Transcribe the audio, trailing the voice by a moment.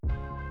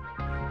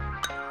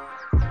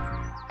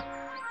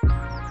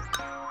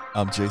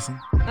I'm Jason,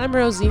 I'm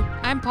Rosie.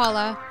 I'm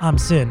Paula. I'm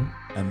Sin.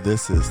 and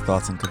this is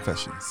Thoughts and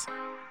Confessions.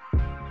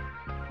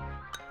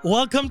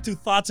 Welcome to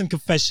Thoughts and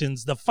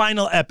Confessions, the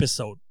final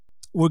episode.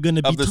 We're going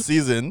to be... Of the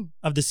season.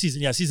 Of the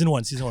season. Yeah, season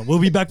one. We'll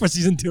be back for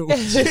season 2.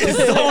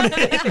 Don't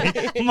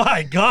hit me.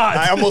 My God.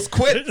 I almost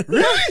quit.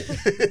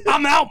 Really?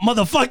 I'm out,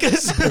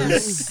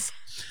 motherfuckers.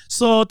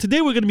 So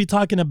today we're going to be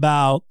talking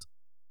about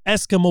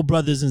Eskimo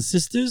brothers and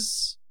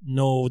sisters.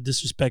 No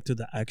disrespect to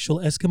the actual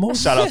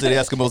Eskimos. Shout out to the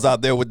Eskimos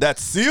out there with that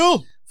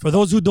seal. For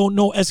those who don't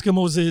know,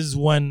 Eskimos is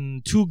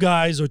when 2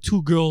 guys or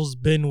 2 girls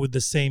been with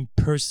the same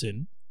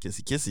person.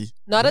 Kissy, kissy.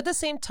 Not at the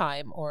same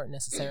time or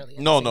necessarily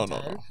at No. the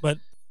same time. But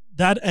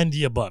that and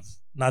the above.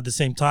 Not the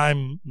same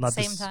time. Not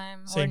Same the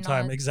time. Same or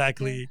time, not.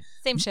 exactly. Yeah.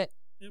 Same shit.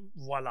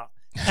 Voila.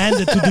 And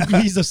the 2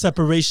 degrees of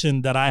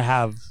separation that I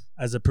have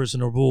as a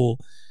personal rule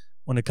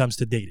when it comes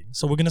to dating.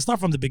 So we're going to start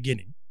from the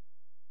beginning.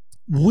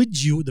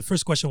 The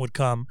first question would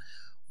come,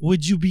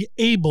 would you be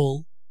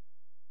able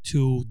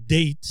to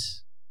date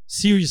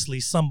seriously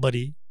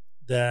somebody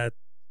that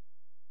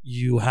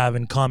you have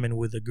in common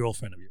with a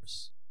girlfriend of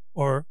yours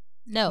or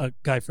No. a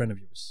guy friend of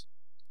yours?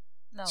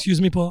 No. Excuse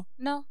me, Paul?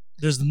 No.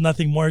 There's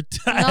nothing more to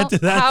No. add to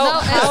that.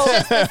 How- No,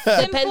 it's just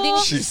as Depending-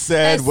 simple, She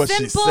said as what she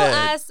simple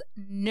said. as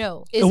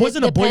no. It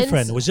wasn't a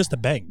boyfriend. It was just a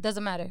bang.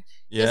 Doesn't matter.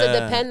 Yeah. Does it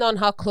depend on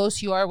how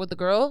close you are with the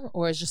girl,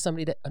 or is just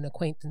somebody an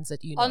acquaintance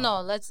that you know? Oh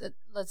no, let's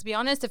be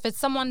honest. If it's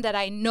someone that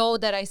I know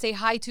that I say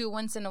hi to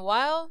once in a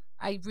while,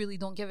 I really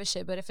don't give a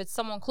shit. But if it's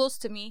someone close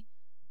to me,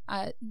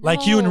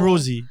 Like you and no.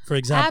 Rosie, for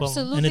example.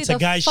 Absolutely And it's a the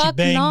guy she fuck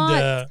banged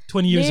not.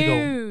 20 years ago.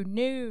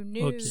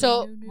 No. Okay.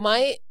 So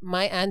no.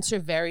 my answer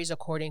varies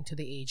according to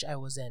the age I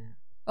was in.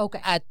 Okay.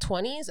 At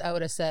 20s, I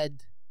would have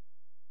said,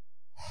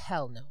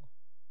 hell no.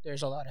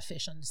 There's a lot of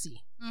fish on the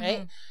sea,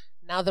 right?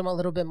 Now that I'm a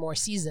little bit more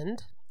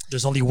seasoned.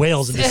 There's only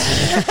whales in this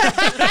city.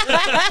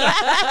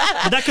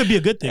 But that could be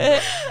a good thing.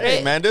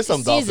 Hey, man, there's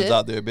some dolphins Season.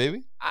 out there,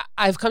 baby.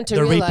 I've come to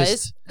They're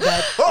realize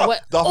rapists.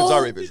 that Dolphins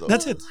are rapists, though.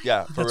 That's it.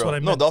 Yeah, for That's real. what I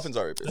No, meant. dolphins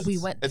are rapists. we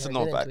went It's there, a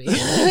known didn't fact. we?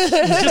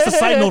 It's just a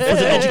side note for It's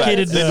the a known fact.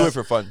 educated. They do it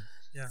for fun.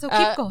 So keep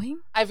Uh, going.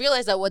 I've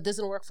realized that what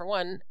doesn't work for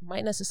one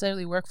might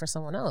necessarily work for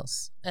someone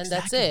else, and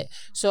Exactly. that's it.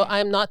 So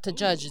I'm not to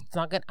judge. It's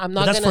not gonna. I'm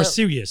But not that's gonna for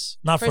serious,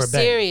 not for, for a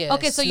bang. serious.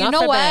 Okay, so you not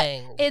know for what?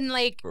 bang. In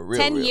like For real,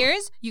 10 real.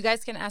 years, you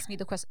guys can ask me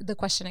the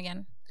question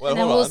again. Well, and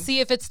then hold we'll on. see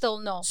if it's still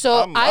no.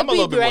 So I'm a I'd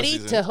little be bit more ready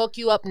to seasoned. hook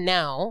you up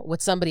now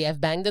with somebody I've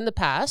banged in the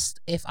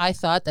past if I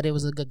thought that it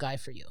was a good guy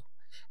for you,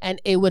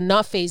 and it would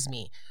not faze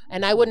me,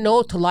 and I would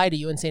know to lie to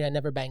you and say I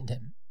never banged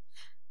him.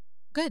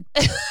 Good.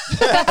 You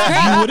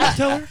wouldn't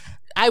tell her?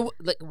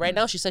 Like right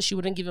now, she says she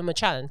wouldn't give him a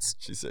chance.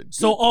 She said,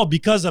 So,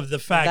 because of the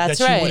fact That's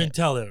that she right. wouldn't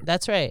tell her.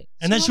 That's right.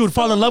 And then So she would what's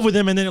fall the- in love with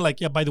him and then you're like,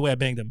 yeah, by the way, I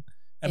banged him.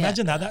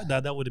 Imagine Yeah.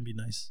 that wouldn't be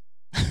nice.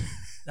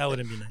 That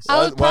wouldn't be nice. I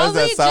would why does that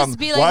probably sound? just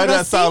be like, why does that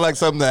 "Rosie, sound like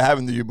something that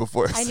happened to you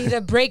before? I need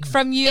a break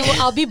from you.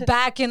 I'll be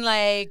back in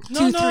like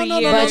No, 2-3 no, no,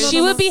 years. But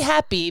she would be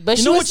happy. But You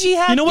she know would what? be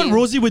happy. You know what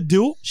Rosie would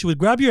do? She would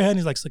grab your hand and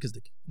he's like, suck his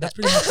dick. That's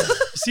pretty much it. You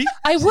see?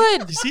 I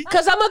would. You see?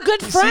 Because I'm a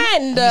good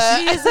friend.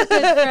 She is a good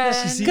friend.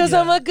 You see? Because Yeah.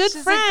 I'm a good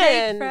She's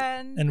friend. a great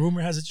friend. And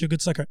rumor has it you're a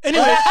good sucker.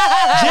 Anyway,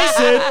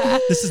 Jason,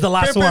 this is the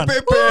last one.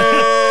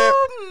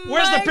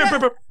 Where's the pip,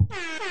 pip, pip?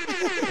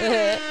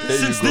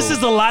 Since this is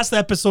the last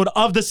episode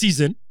of the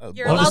season, You're Of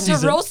the allowed to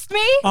season. roast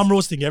me? I'm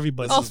roasting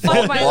everybody. Oh,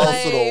 fuck my Balls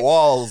life. to the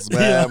walls,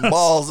 man. Yes.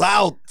 Balls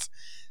out.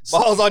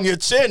 Balls on your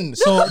chin.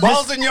 So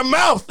Balls in your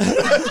mouth.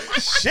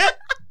 Shit.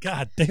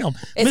 God damn.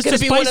 It's Mr. going to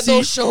be one of Spicy,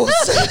 those shows.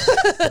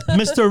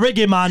 Mr.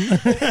 Reggae Man.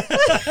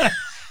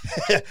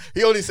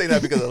 He only say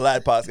that because of the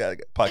lad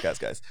podcast,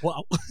 guys.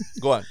 Wow.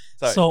 Go on.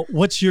 Sorry. So,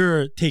 what's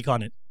your take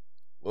on it?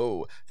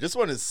 Whoa, this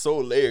one is so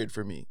layered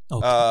for me.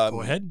 Okay,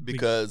 go ahead.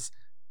 Because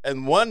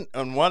on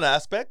one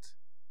aspect,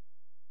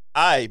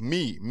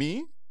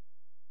 me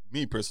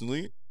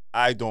personally,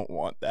 I don't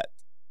want that.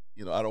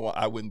 You know,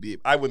 I wouldn't be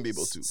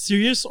able to.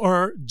 Serious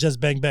or just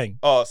bang bang?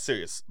 Oh,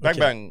 serious. Bang Okay.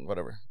 bang,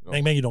 whatever. You know,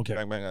 Bang bang, you don't care.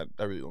 Bang bang,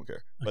 I really don't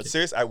care. But Okay.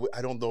 serious,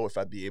 I don't know if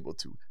I'd be able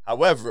to.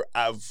 However,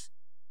 I've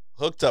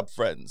hooked up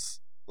friends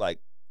like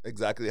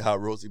exactly how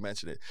Rosie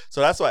mentioned it. So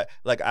that's why,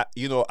 like, I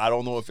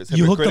don't know if it's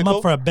You hooked them hypocritical.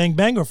 up for a bang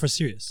bang or for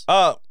serious?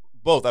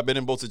 Both. I've been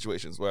in both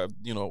situations where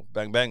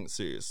bang bang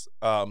serious.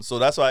 So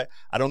that's why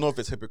I don't know if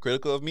it's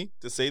hypocritical of me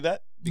to say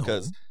that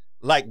because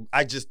like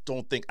I just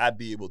don't think I'd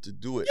be able to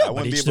do it. Yeah, I but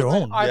wouldn't be each able their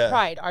to. own. Our Yeah.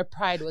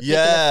 pride would Yeah,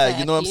 take an effect.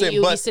 you know what I'm saying? You'd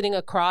be But- sitting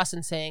across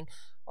and saying,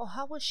 oh,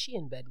 how was she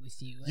in bed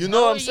with you? And You know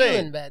how what I'm are saying? You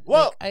in bed?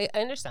 Well, Like, I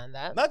understand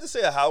that. Not to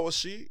say how was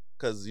she,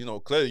 because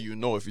clearly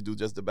if you do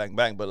just the bang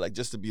bang, but like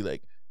just to be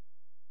like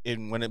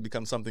when it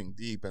becomes something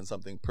deep and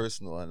something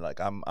personal and like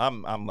I'm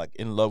like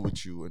in love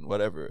with you and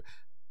whatever.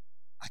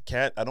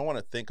 I don't want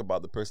to think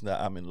about the person that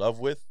I'm in love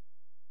with,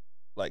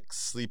 like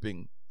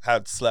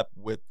had slept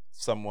with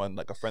someone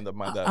like a friend of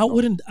mine. That I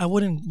wouldn't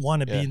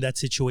want to be Yeah. in that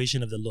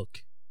situation of the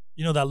look.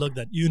 You know that look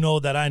that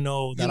that I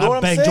know that You know what I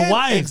I'm banged your saying?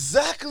 wife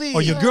Exactly.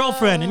 or your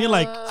girlfriend, and you're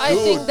like, I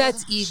think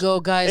that's ego,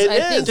 guys. It I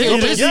think is. you're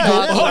It is. just Yeah,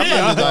 not it is. I'm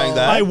not denying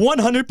that. I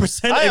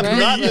 100% I am agree.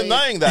 not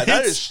denying that.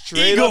 That is It's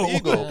straight ego. up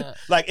ego. Yeah.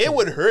 Like it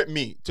would hurt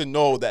me to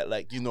know that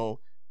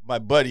my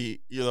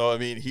buddy, you know what I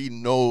mean, he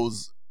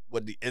knows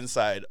what the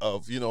inside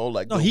of, you know,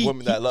 like No, the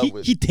woman that I love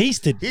with. he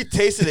tasted He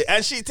tasted it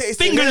and she tasted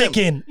finger him.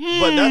 licking.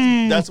 But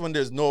that's when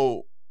there's no.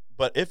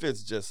 But if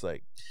it's just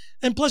like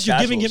And plus, you're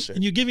casual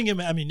giving him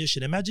shit. ammunition.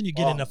 Imagine you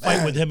get Oh, in a fight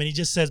man. with him, and he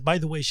just says, "By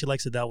the way, she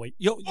likes it that way."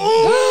 Yo,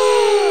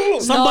 Somebody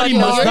somebody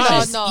must You're no, die.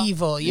 just no.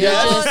 evil. You're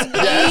Yes. just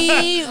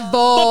Yes. evil.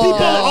 But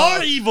people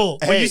are evil.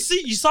 But Hey.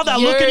 you saw that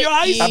look in your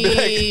eyes. I'd be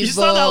like, You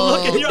saw that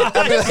look in your eyes.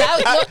 I'd be like, It's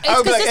I would be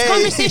because like, this hey.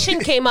 conversation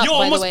came up, You by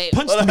the almost way.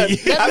 punched I'd me.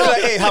 be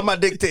like, hey, how my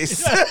dick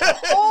tastes?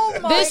 Oh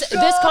my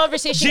This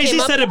conversation Jay-Z came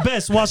up. said it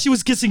best. While she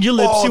was kissing your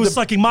lips, Oh, she was the-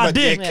 sucking my my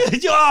dick.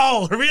 dick.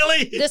 Yo,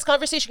 really? This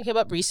conversation came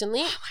up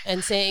recently,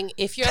 and saying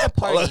if you're at a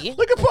Paula, party,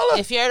 look at Paula.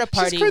 if you're at a She's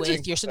party cringing.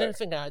 with your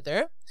significant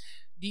other,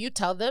 do you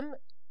tell them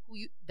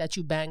that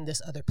you banged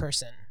this other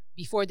person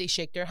before they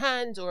shake their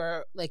hands,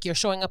 or like you're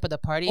showing up at the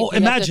party? Oh, do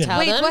you have imagine. to tell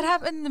Wait, them? what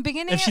happened in the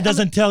beginning? If she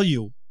doesn't tell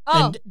you.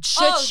 Oh, And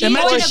Should she?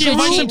 Imagine or she should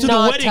invites she him to the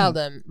not wedding. Tell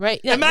them,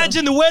 right? Yeah,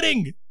 Imagine the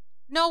wedding.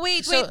 no,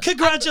 wait, So- wait.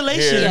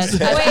 Congratulations. Yes.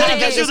 Wait, And wait, he wait,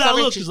 gives you that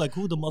discovery look. cheat. She's like,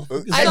 who the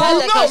motherfucker is I've that?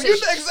 had that No,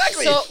 conversation.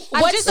 exactly. So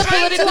I'm what's just the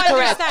trying to politically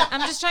correct? understand.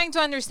 I'm just trying to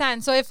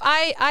understand. So if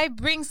I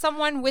bring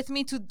someone with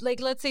me to, like,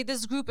 let's say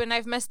this group, and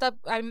I've messed up,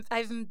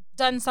 I've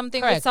done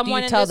something Correct. with Do you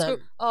someone in tell this them?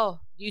 group. Oh,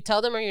 Do you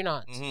tell them or you're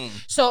not? Mhm.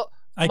 So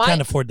I my-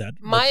 can't afford that.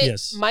 But my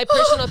yes. my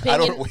personal I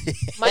opinion.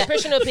 don't. My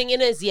personal opinion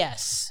is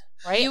yes.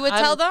 Right? you would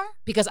I'm- tell them?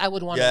 because I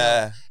would want to know.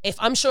 Yeah. If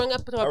I'm showing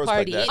up to I a respect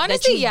party that. that,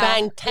 Honestly, you yeah.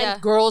 bang 10 Yeah.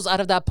 girls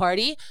out of that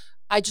party,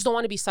 I just don't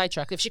want to be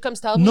sidetracked. If she comes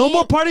tell No me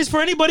more parties for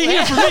anybody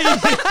here for me.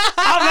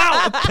 I'm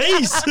out.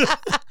 Peace.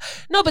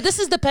 No, but this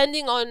is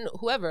depending on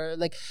whoever.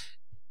 Like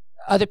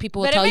other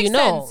people will But it tell you makes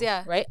no. sense,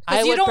 yeah. Right?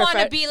 Because you would don't want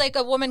prefer- to be like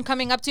a woman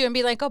coming up to you and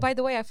be like, oh, by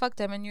the way, I fucked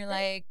him. And you're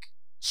like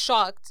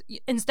shocked.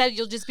 Instead,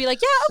 you'll just be like,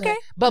 yeah, okay.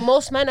 But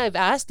most men I've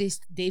asked,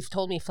 they've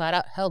told me flat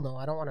out, hell no,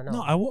 I don't want to know.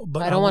 No, I won't.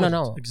 But I don't wanna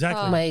wouldn't. know.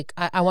 Exactly. I'm like,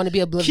 I want to be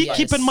oblivious.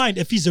 Keep in mind,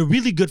 if he's a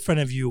really good friend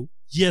of you,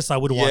 yes, I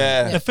would want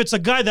Yeah. it. If it's a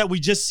guy that we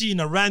just see in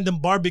a random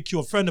barbecue,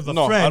 a friend of a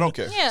No, friend, I don't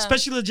care. Yeah.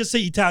 especially let's just say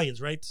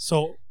Italians, right?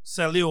 So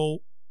Salio,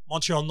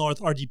 Montreal North,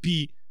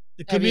 RDP,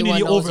 the Everyone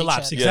community knows each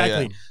overlaps. other. Yeah,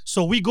 Exactly. yeah.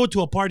 So we go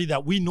to a party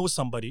that we know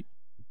somebody,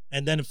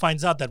 and then it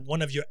finds out that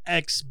one of your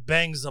ex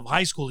bangs of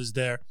high school is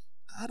there.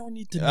 I don't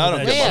need to know I don't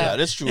that. care Yeah. about that.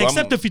 It's true.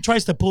 Except if he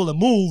tries to pull a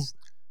move,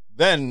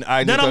 then I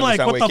need then to I'm like,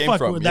 understand what where the it came fuck?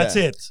 from. That's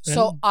Yeah. it.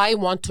 So And- I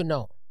want to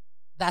know.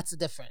 That's the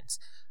difference.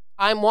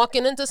 I'm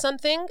walking into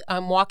something.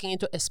 I'm walking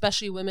into,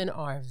 especially women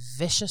are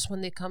vicious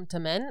when they come to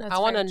men. That's I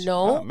want to very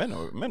know. Ah, men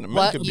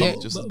What can you're-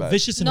 be just as but bad.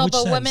 vicious in No, which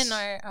but sense? women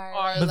are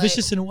But like-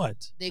 vicious in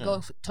what? They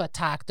go to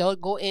attack. They'll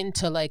go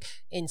into like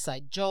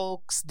inside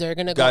jokes. They're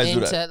gonna Guys go do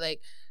into that.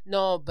 like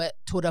no, but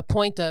to the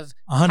point of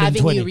having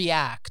 120. you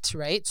react,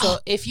 right? So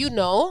if you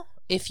know,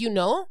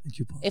 Thank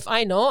you, Paul. if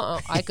I know,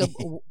 I could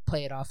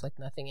play it off like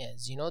nothing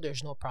is. You know,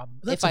 there's no problem.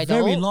 That's if I a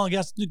very don't, long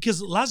ass.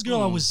 Because last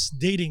girl I Hmm. was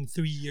dating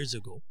 3 years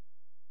ago,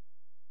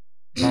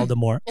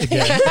 Baltimore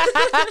again.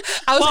 I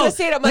was Well, gonna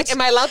say it. I'm like, that's- am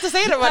I allowed to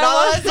say it? Am I not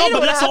allowed to say No, it? but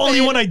What that's the only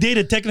happened? one I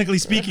dated, technically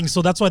speaking.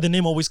 So that's why the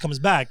name always comes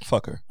back.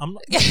 Fuck her. I'm.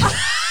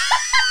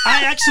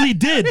 I actually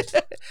did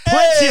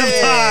plenty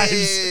of times.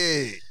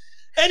 Hey!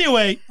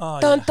 Anyway, oh,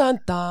 Dun yeah. dun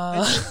dun.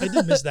 I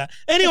did miss that.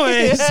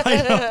 Anyways,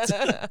 side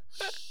note.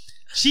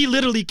 She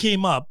literally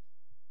came up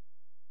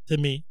to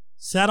me,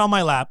 sat on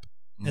my lap,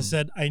 and Mm.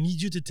 said, "I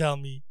need you to tell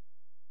me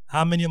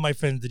how many of my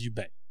friends did you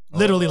bang?"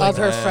 Literally, like Of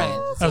her that.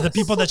 friends. Of the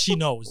people that she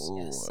knows.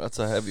 Ooh, Yes. that's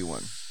a heavy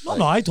one.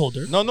 No, I told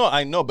her. No,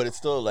 I know, but it's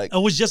still like I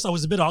was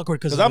a bit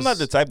awkward because because I'm not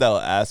the type that'll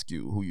ask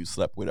you who you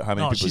slept with or how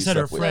many No, people she you said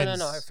her slept with. friend.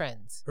 No, her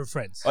friends. her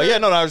friends. Oh yeah,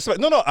 no, I respect.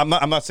 No, I'm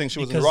not saying she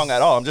was Because- wrong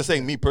at all. I'm just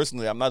saying me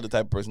personally, I'm not the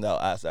type of person that'll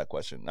ask that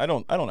question. I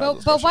don't. Have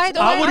those But why questions.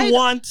 do I would I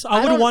want. I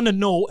would don't- want to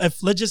know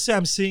if, let's just say,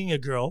 I'm seeing a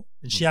girl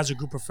and she has a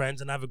group of friends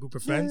and I have a group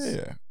of friends.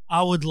 Yeah.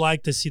 I would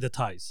like to see the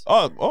ties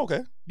Oh,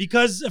 okay.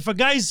 because if a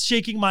guy's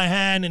shaking my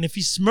hand and if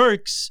he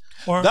smirks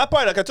or That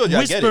part, like I told you,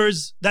 I get it.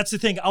 whispers, that's the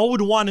thing. I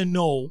would want to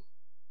know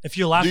if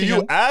you're Do laughing. you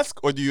at,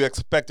 ask or do you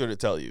expect her to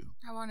tell you?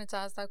 I wanted to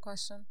ask that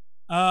question.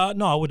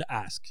 no, I would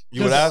ask.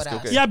 You would Because- ask,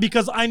 okay. Yeah,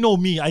 because I know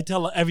me. I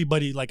tell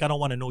everybody like I don't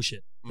want to know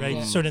shit, right?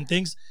 Mm. Certain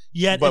things.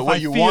 Yet, But if what I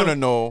you feel, want to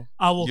know,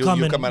 I will you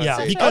come out and and yeah,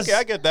 say, because okay,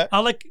 I get that. I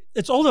like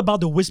it's all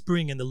about the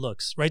whispering and the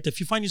looks, right? If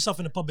you find yourself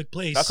in a public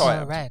place, That's how I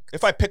am. Correct.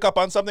 If I pick up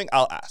on something,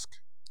 I'll ask.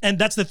 and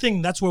that's the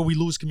thing. That's where we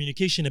lose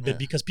communication a bit Yeah.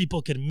 because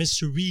people can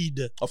misread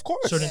Of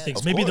course. certain Yeah. things.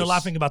 Of Maybe they're course.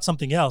 laughing about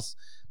something else,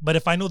 but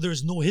if I know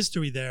there's no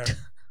history there,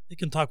 they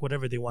can talk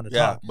whatever they want to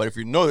Yeah, talk. but if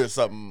you know there's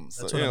something, That's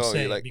so, what you I'm know,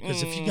 saying. you're like,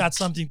 Because if you got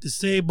something to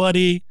say,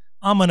 buddy,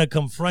 I'm gonna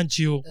confront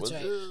you. That's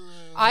right. Mm.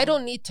 I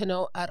don't need to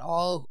know at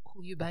all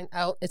who you banged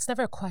out. It's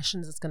never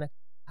questions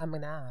I'm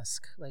gonna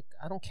ask. Like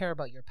I don't care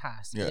about your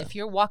past. But Yeah. if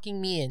you're walking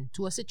me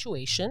into a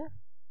situation,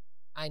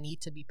 I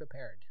need to be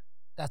prepared.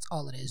 That's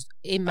all it is.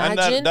 And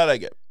Imagine that I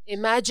get.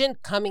 imagine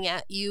coming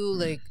at you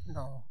like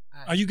no.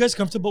 Are you guys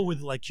comfortable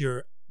with like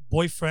your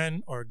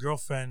boyfriend or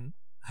girlfriend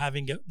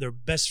having their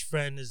best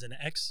friend as an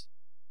ex?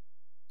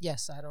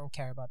 Yes, I don't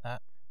care about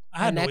that. I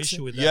had An no ex-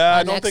 issue with that. Yeah,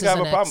 I An don't ex think is I have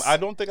an a problem. ex. I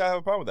don't think I have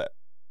a problem with that.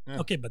 Yeah.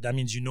 Okay, but that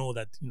means you know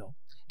that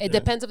It Yeah.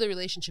 depends of the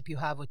relationship you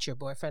have with your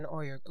boyfriend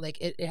or your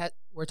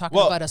we're talking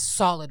Well- about a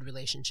solid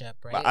relationship,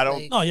 right? But I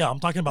don't- Like, No, yeah, I'm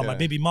talking about my Yeah.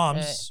 baby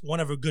mom's. One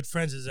of her good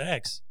friends is an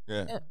ex,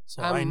 Yeah. Yeah.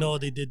 so I Um, know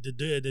they did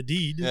the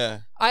deed.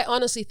 Yeah. I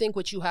honestly think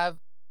what you have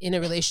in a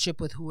relationship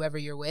with whoever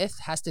you're with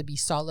has to be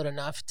solid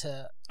enough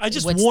to I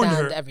just withstand warned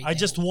her. I everything.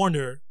 just warned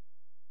her.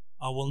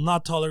 I will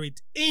not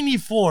tolerate any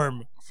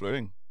form.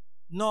 Flirting.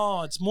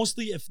 No, it's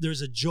mostly if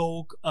there's a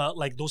joke,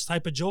 like those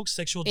type of jokes,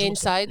 sexual jokes,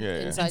 inside Yeah,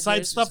 yeah. inside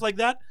yours. stuff like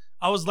that.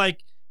 I was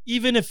like,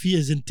 even if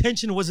his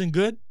intention wasn't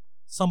good,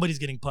 somebody's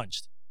getting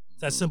punched.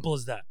 It's as simple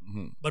as that.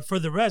 Mhm. But for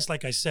the rest,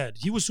 like I said,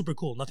 he was super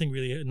cool. Nothing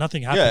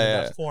happened Yeah, in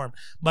yeah. that form.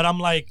 But I'm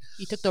like,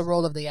 He took the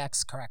role of the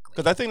ex correctly.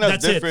 Because I think that's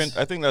That's it. different.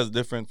 I think that's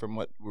different from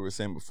what we were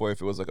saying before. If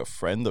it was like a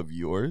friend of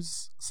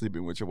yours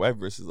sleeping with your wife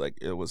versus like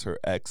it was her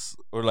ex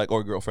or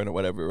girlfriend or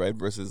whatever, right?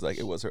 Versus like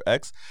it was her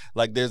ex.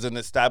 Like there's an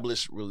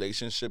established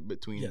relationship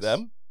between Yes.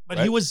 them. but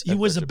Right? he was That's a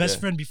what- best yeah.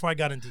 friend before I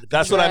got into the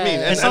That's picture. what I mean.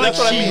 Right. And, It's and not that's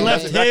like what I she mean.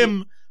 left That's exactly,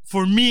 him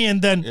for me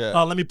and then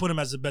Yeah. let me put him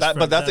as the best that, friend.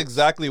 but that's That-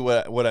 exactly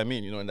what I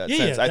mean, in that Yeah,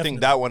 sense. yeah, I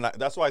think definitely. that one,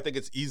 that's why I think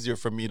it's easier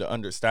for me to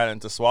understand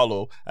and to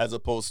swallow as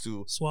opposed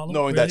to Swallow,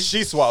 knowing really? that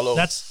she swallowed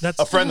That's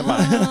a friend of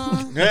mine.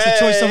 That's a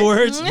choice of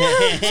words. So I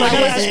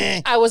gotta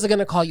ask, I wasn't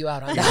gonna call you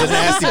out on You're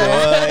nasty,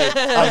 that.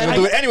 boy. I was gonna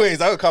do it anyways.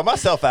 I would call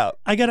myself out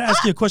I gotta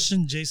ask you a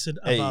question, Jason,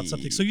 about Hey.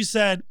 something. So you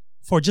said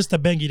for just a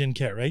bang you didn't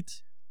care, right?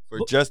 for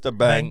just a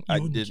bang. Bang, I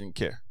you wouldn't- didn't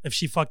care. If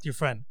she fucked your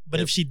friend,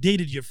 but if she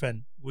dated your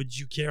friend, would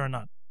you care or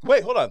not?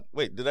 Wait, hold on.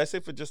 Wait, did I say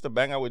for just a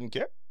bang I wouldn't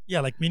care? Yeah,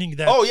 like meaning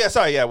that. Oh yeah,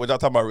 sorry. Yeah, we're not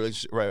talking about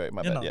relationship. Right.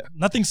 My you bad. know, Yeah,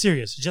 nothing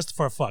serious, just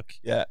for a fuck.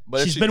 yeah.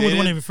 But if She's she been with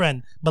one dated- of your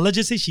friend, but let's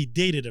just say she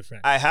dated a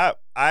friend.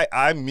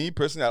 me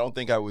personally, I don't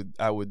think I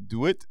would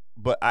do it.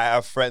 But I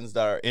have friends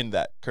that are in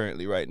that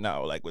currently right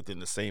now, like within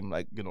the same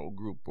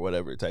group or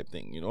whatever type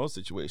thing,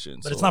 situation.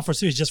 But it's not for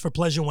serious, just for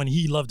pleasure when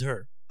he loved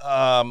her.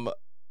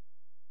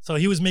 So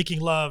he was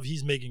making love,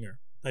 he's making her,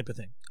 type of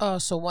thing. Oh,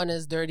 so one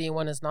is dirty and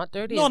one is not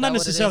dirty? No, Is not that what it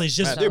necessarily. is?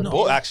 It's just Man, they no.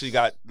 both actually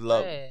got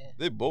love. Right.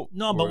 They both.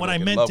 No, but were, what I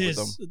like, in meant love with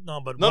is them.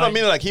 no, but No, why- I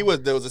mean like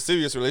there was a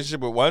serious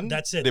relationship with one.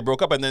 That's it. They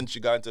broke up and then she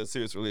got into a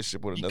serious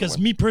relationship with another because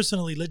one. me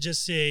personally, let's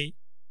just say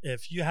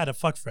if you had a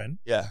fuck friend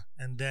Yeah.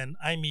 and then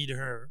I meet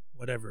her,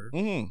 whatever,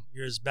 Mm-hmm.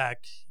 years back,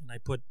 and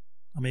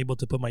I'm able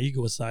to put my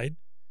ego aside,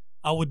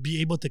 I would be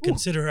able to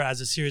consider her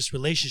as a serious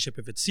relationship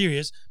if it's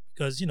serious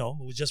because it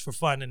was just for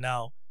fun and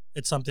now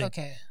it's something.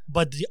 Okay.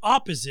 But the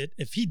opposite,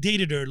 if he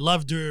dated her,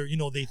 loved her,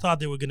 they thought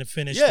they were gonna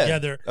finish Yeah.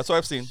 together, That's what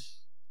I've seen.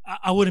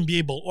 I wouldn't be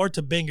able or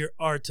to bang her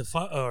or to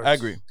I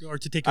agree. or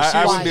to take her I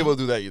seriously wouldn't be able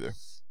to do that either.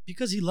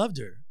 because he loved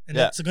her, and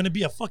Yeah. it's gonna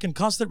be a fucking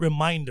constant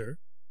reminder.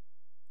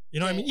 You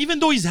know what I mean? Yeah. Even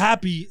though he's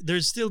happy,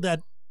 there's still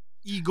that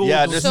ego,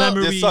 Yeah, those there's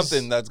memories.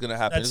 something that's gonna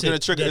happen. That's It's gonna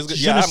it. trigger. That's It's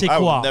je gonna, ne sais I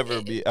quoi. would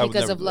never be. I would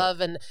Because never of do that.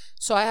 love. And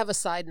so I have a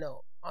side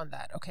note on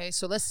that. Okay.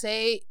 So let's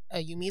say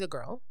you meet a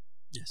girl,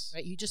 Yes.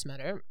 right? You just met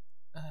her.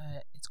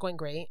 It's going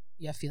great.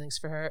 You have feelings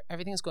for her.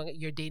 Everything's going.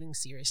 You're dating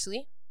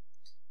seriously.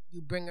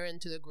 You bring her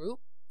into the group.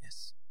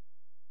 Yes.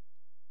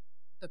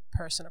 The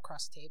person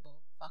across the table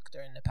fucked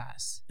her in the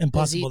past.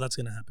 Impossible. That's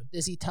gonna happen.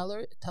 Does he tell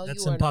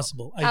That's you or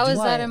impossible. How do is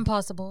that Why?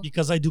 impossible?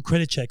 because I do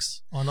credit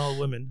checks on all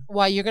women. no?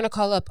 Why you're gonna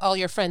call up all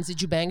your friends?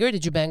 Did you bang her?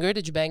 Did you bang her?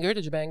 Did you bang her?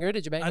 Did you bang her?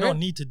 Did you bang her? I don't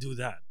need to do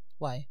that.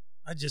 Why?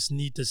 I just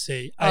need to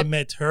say I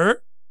met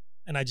her,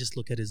 and I just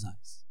look at his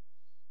eyes.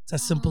 It's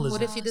as simple as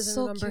What that. if he doesn't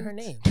so remember her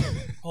cute.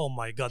 name? Oh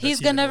my god. He's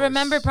that's even gonna worse.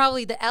 remember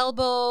probably the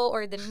elbow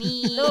or the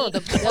knee. No, the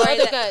or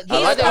other guy. I like, the I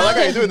like how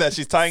other- you're doing that.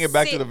 She's tying it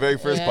back to See- the very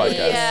first Yeah, podcast.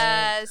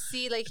 Yeah,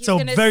 see, like he's It's a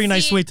gonna very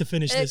nice see way to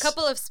finish a this.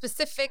 couple of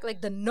specific, like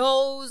the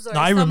nose or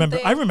No, I remember.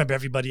 something. I remember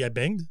everybody I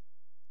banged.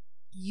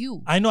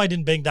 You. I know I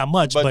didn't bang that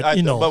much, but, I,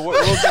 you know. but what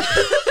Rosie,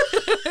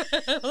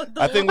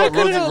 I think what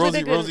couldn't know who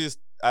they could- Rosie is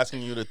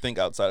asking you to think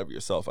outside of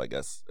yourself. I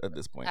guess at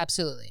this point.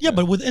 Absolutely. yeah,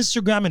 but with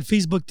Instagram and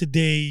Facebook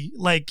today,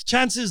 like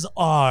chances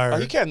are. Oh,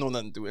 you can't know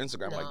nothing through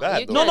Instagram No, like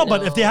that. you though. No, can't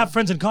but if they know. have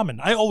friends in common,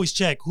 I always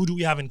check who do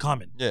we have in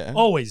common. Yeah.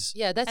 Always.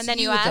 Yeah, that's And then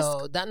you, you ask?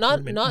 though. That Wait a not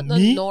minute. not the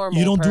Me? normal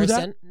You don't do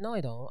person. that? No,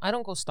 I don't. I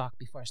don't go stalk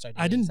before I start.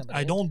 I dating didn't. somebody.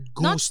 I don't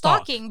go Not stalk.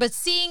 stalking, but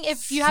seeing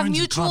if you have Friends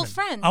in mutual common.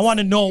 friends. I want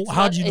to know It's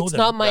how not- do you know it's them.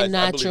 not my Guys, I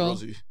believe natural.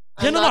 Rosie.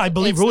 Yeah, no, I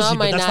believe it's Rosie, not but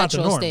my that's not the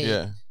natural norm. State.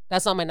 Yeah.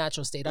 That's not my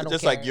natural state. I don't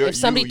Just care. like your if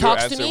somebody your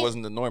talks answer to me,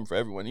 wasn't the norm for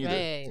everyone either.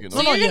 Right. You know?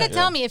 So No, you're yeah. gonna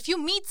tell me if you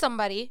meet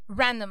somebody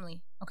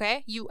randomly,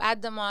 okay? You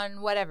add them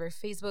on whatever,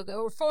 Facebook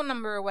or phone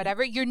number or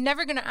whatever. You're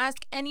never gonna ask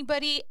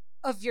anybody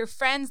of your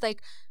friends,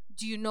 like,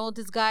 do you know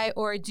this guy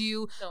or do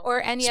you No.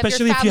 or any Especially of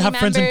your if family you have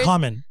members? friends in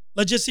common.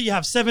 Let's just say you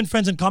have 7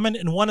 friends in common,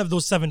 and one of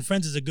those 7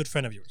 friends is a good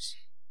friend of yours.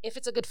 if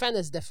it's a good friend,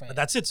 it's different. But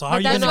that's it. So But how are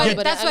you that's gonna what- get?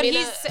 but that's I what mean,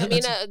 he's I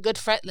mean, saying. a good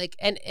friend, like,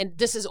 and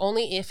this is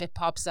only if it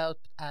pops out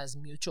as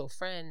mutual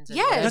friends. And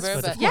Yes. whatever,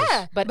 That's- but, of course.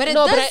 Yeah, but it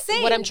no, does but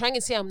say what I'm trying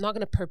to say, I'm not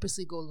gonna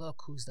purposely go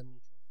look who's the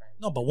mutual friend.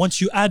 No, but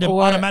once you add them,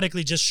 Or-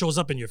 automatically just shows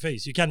up in your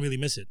face. You can't really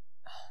miss it.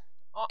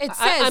 It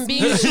says I'm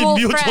being mutual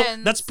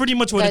friends. That's pretty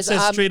much what guys, it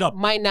says straight up.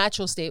 My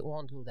natural state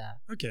won't do that.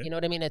 Okay. You know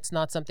what I mean? It's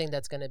not something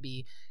that's going to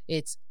be.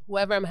 It's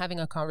whoever I'm having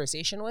a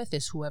conversation with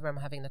is whoever I'm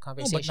having the No,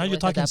 conversation but now you're with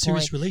at talking that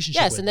serious point.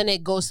 relationship. Yes, with. and then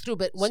it goes through.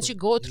 But once So you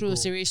go there through you a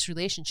go. serious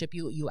relationship,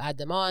 you add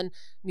them on.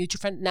 Mutual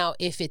friend. Now,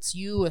 if it's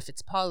you, if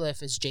it's Paula,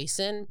 if it's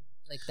Jason,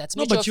 like that's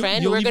No, but mutual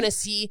friend. you'll We're even- gonna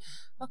see.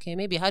 Okay,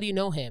 maybe how do you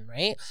know him,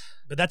 right?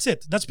 But that's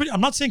it. That's pretty.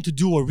 I'm not saying to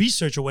do a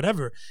research or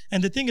whatever.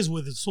 And the thing is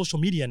with social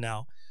media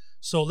now.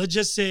 So let's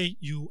just say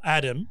you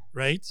add him,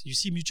 right? You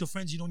see mutual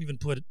friends. You don't even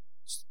put.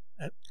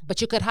 But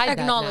you could hide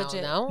Acknowledge that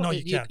it. now. No,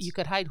 you can't. You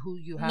could hide who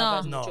you have. No.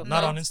 as No, mutual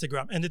not on friends.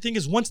 Instagram. And the thing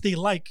is, once they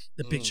like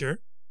the picture,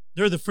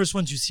 they're the first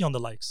ones you see on the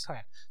likes.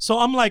 Correct. So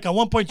I'm like, at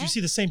one point, you Okay. see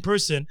the same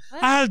person.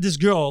 What? I had this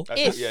girl.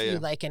 If yeah, you yeah.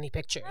 like any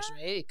pictures,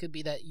 right? It could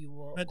be that you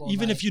will. But go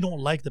even by. if you don't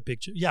like the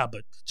picture, yeah,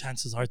 but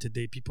chances are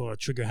today people are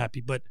trigger happy.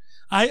 But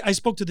I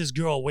spoke to this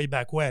girl way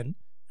back when,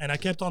 and I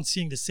kept on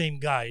seeing the same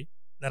guy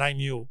that I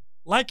knew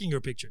liking her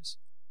pictures.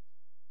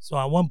 So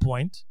at one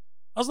point,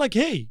 I was like,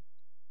 hey,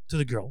 to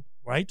the girl,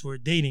 right? We're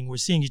dating, we're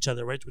seeing each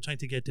other, right? We're trying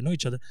to get to know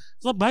each other.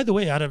 So by the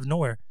way, out of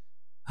nowhere,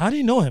 how do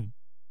you know him?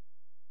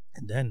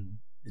 And then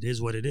it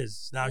is what it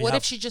is. Now you what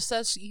have, if she just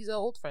says he's an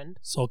old friend?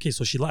 so okay,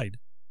 so she lied.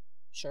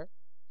 Sure.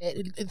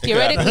 It could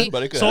Theoretically, happen,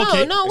 but it could So, happen.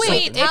 okay. no, It's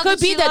wait. something. It How could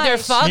did be she that lie? they're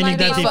She fucked. Meaning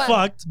that they but-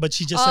 fucked, but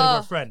she just said they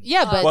were friends.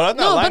 Yeah, but Well, I'm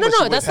not no, lying, but but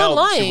she no, that's not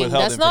withheld- she lying.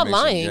 withheld That's not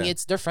information, lying. yeah.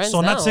 It's their friends. So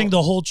I'm now. not saying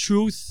the whole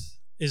truth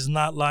is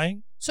not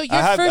lying. So I your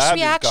have first these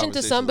reaction to conversations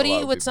with a somebody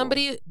lot of with people.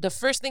 somebody, the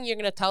first thing you're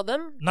gonna tell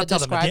them, Not to tell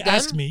them. If describe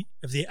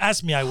they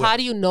ask me, I would. how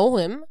do you know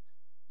him?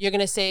 You're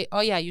gonna say,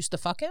 "Oh yeah, I used to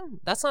fuck him."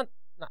 That's not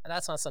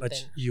something.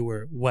 But you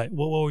were what?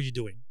 What were you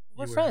doing?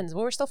 We're You were- friends.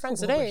 We're still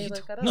friends Oh, but today. you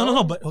Like, I don't No, know. no,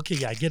 no. But okay,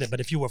 yeah, I get it. But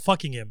if you were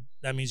fucking him,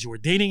 that means you were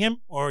dating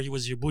him, or he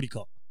was your booty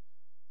call.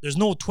 There's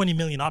no 20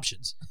 million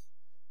options.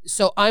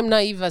 So I'm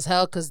naive as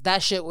hell because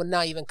that shit would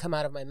not even come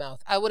out of my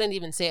mouth. I wouldn't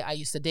even say I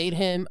used to date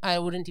him. I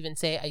wouldn't even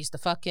say I used to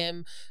fuck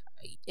him.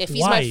 If he's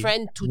my Why?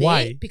 friend today,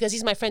 Why? because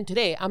he's my friend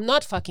today, I'm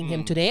not fucking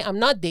him Mm. today. I'm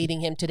not dating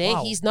him today.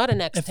 Wow. He's not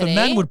an ex If today. a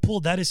man would pull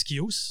that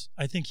excuse,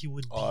 I think he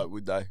would. Be, Oh, I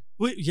would die.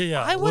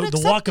 yeah. I would the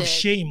accept walk of it.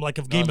 shame, like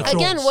of No, Game no. of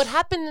Thrones. Again, what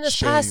happened in the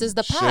past Shame, is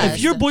the shame. past.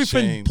 If your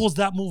boyfriend Shame. pulls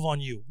that move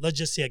on you, let's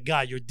just say a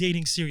guy you're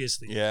dating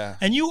seriously, Yeah.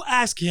 and you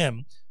ask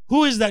him,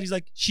 who is that? He's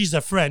like, she's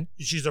a friend.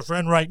 She's a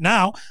friend right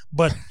now,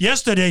 but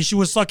yesterday she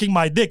was sucking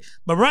my dick.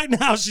 But right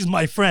now she's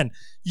my friend.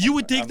 You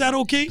would take that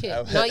okay?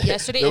 Okay, not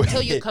yesterday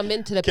until you come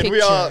into the Can picture. we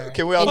all-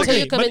 can we all- until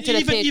Okay, you come but into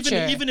the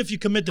picture. even if you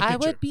commit the picture,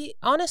 I would be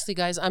honestly,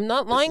 guys. I'm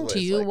not This is lying what to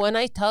it's you like.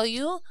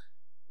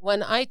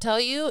 when I tell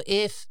you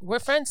if we're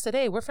friends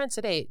today, we're friends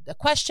today. The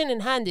question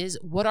in hand is,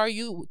 what are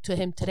you to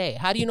him today?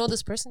 How do you know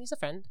this person? He's a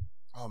friend.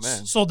 Oh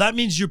man. so that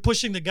means you're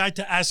pushing the guy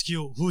to ask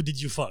you, who did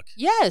you fuck?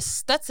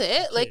 Yes, that's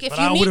it. Like if but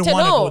you I need wouldn't to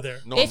wanna know, go there.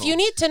 No, if no. you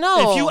need to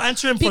know, If you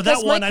answer him for because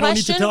that my one, I don't need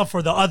to question- tell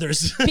for the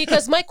others.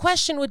 because my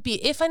question would be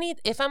if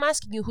I'm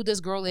asking you who this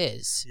girl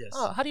is. Yes.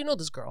 Oh, how do you know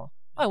this girl?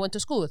 Oh, I went to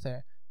school with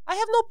her. I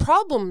have no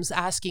problems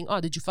asking. Oh,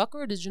 did you fuck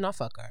her or did you not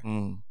fuck her?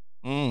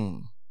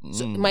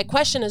 So my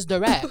question is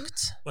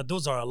direct. But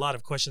those are a lot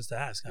of questions to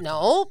ask.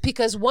 No,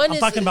 because one I'm is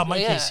talking about my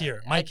yeah, case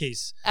here. My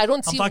case. I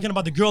don't I'm see. talking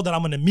about the girl that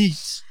I'm gonna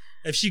meet.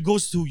 If she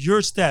goes to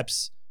your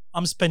steps,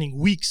 I'm spending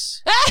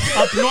weeks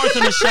up north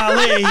in a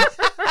chalet,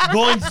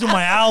 going through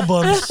my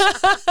albums,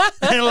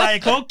 and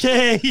like,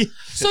 okay.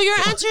 So your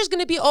answer is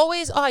gonna be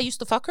always, oh, I used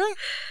to fuck her.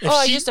 If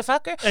I she- used to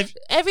fuck her. if-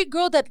 Every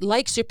girl that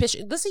likes your picture,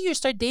 let's say you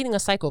start dating a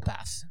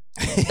psychopath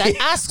that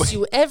asks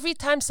you every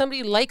time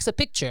somebody likes a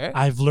picture.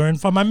 I've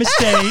learned from my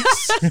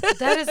mistakes.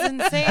 That is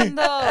insane,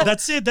 though.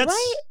 That's it. That's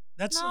Right?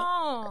 that's.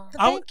 no.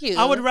 Thank you.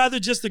 I would rather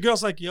just the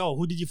girls like, yo,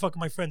 who did you fuck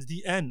my friends?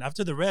 The end.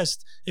 After the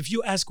rest, if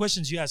you ask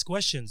questions, you ask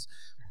questions.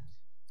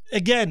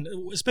 Again,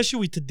 especially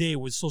with today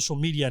with social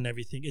media and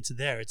everything, it's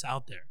there, it's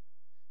out there.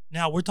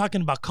 Now we're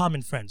talking about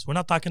common friends. We're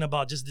not talking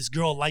about just this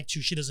girl liked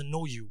you, she doesn't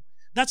know you.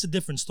 That's a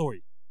different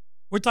story.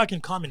 We're talking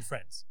common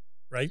friends,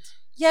 right?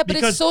 Yeah, but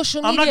Because it's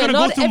social I'm not media. gonna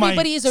go Not through my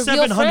everybody is a real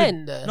 700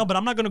 friend. No, but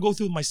I'm not gonna go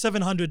through my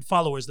 700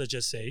 followers, let's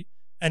just say,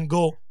 and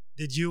go,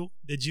 did you?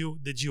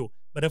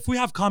 But if we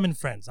have common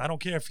friends, I don't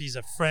care if he's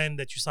a friend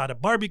that you saw at a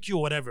barbecue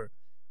or whatever.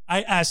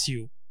 I ask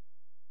you,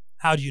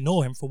 how do you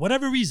know him for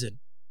whatever reason?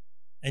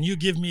 And you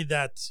give me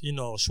that,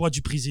 choix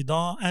du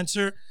président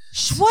answer.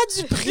 Choix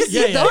du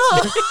président.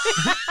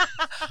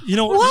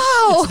 Yeah.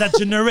 Wow. It's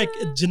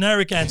that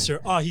generic answer.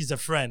 Oh, he's a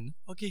friend.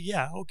 Okay,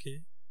 yeah,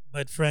 okay.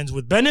 But friends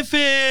with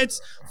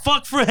benefits,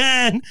 fuck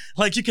friend.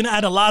 Like you can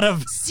add a lot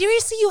of.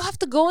 Seriously, you have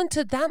to go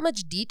into that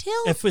much detail?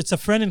 If it's a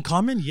friend in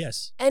common,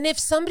 yes, And if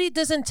somebody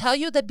doesn't tell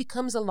you, that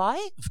becomes a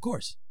lie? of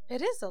course.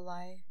 It is a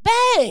lie.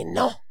 Bang!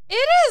 No.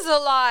 It is a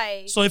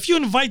lie. So if you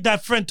invite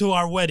that friend to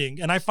our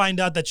wedding and I find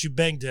out that you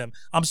banged him,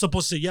 I'm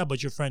supposed to say, yeah,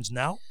 but you're friends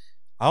now?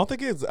 I don't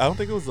think it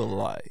was a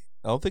lie.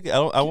 I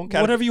won't.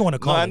 Whatever you want to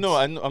call it. No,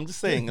 I know. I'm just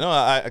saying.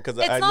 No, because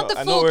It's I know. not the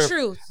I know full her,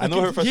 truth. I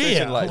know her Okay,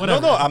 frustration. yeah, Like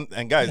whatever.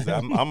 no. Guys,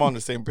 I'm on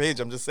the same page.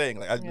 I'm just saying.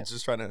 Like I'm Yeah.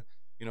 just trying to.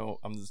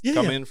 I'm just Yeah,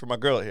 coming yeah. in for my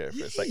girl here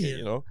for a second.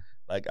 Yeah.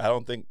 Like I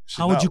don't think.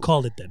 How would you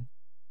call it then?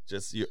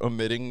 Just you're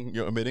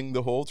omitting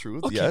the whole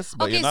truth. Okay. Yes,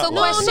 but Okay, you're not so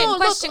lying.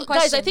 question.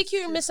 Guys, I think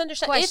you're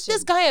misunderstanding. If Question.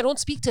 this guy I don't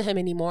speak to him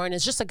anymore, and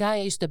it's just a guy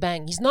I used to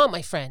bang, he's not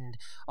my friend.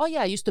 Oh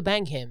yeah, I used to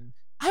bang him.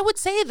 I would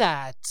say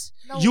that.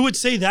 You would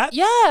say that?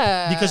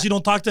 Yeah. Because you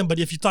don't talk to him, but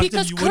if you talk to him,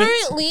 because you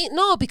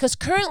wouldn't? because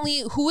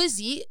currently, who is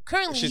he?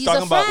 Currently, She's he's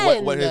talking a about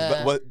friend.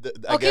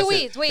 I Okay,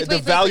 guess wait, the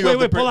value of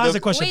the Paula has a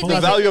question. wait, Paula the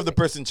has a- value of the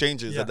person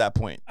changes Yeah. at that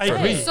point. I for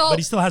agree, her. So- but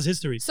he still has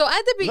history. So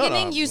at the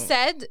beginning, no. you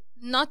said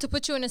not to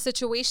put you in a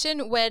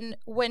situation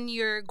when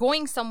you're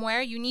going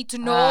somewhere, you need to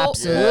know.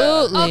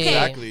 Absolutely. Okay.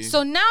 Exactly.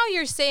 So now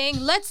you're saying,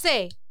 let's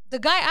say the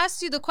guy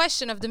asked you the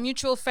question of the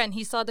mutual friend.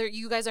 He saw that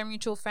you guys are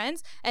mutual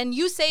friends, and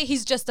you say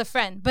he's just a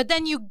friend. But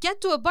then you get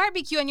to a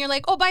barbecue and you're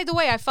like, oh, by the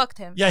way, I fucked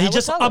him. Yeah, I he would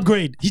just tell him.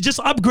 upgraded. He just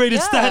upgraded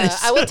status.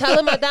 I would tell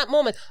him at that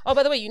moment. Oh,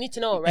 by the way, you need to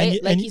know, right?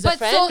 you- Like and- he's a But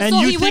friend. so And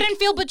you he think- wouldn't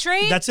feel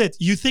betrayed. That's it.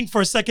 You think for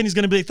a second he's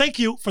gonna be like, "Thank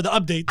you for the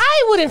update."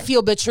 I wouldn't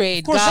feel betrayed.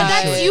 Of course you But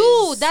guys. that's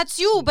you. That's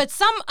you. But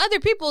some other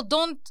people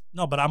don't.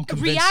 No, but I'm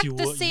convinced React you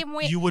the would, same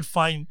way. You would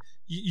find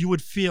you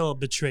would feel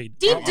betrayed.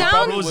 Deep You down-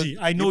 probably Rosie,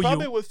 I know you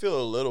probably you. would feel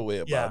a little way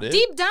about Yeah. it.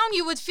 Deep down,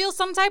 you would feel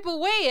some type of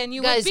way, and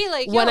you Guys, would be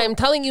like, when yo, I'm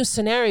telling you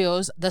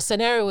scenarios, the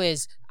scenario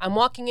is I'm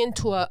walking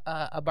into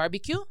a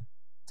barbecue.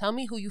 Tell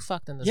me who you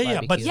fucked in this Yeah,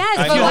 barbecue. but Yes,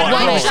 if but you what had a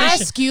I'm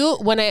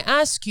conversation- when I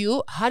ask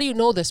you, how do you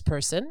know this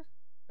person?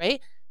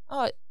 Right?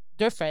 Oh,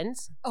 they're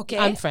friends. okay,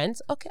 I'm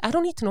friends. Okay, I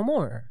don't need to know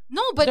more.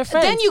 no, but They're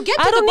friends. then you get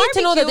to I don't the need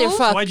to know that they're barbecue.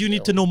 fucked. Why do you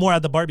need to know more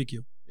at the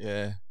barbecue?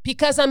 Yeah.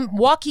 Because I'm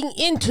walking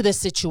into the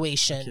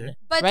situation. Okay.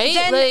 But right?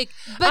 then- like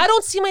but- I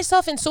don't see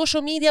myself in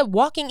social media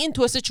walking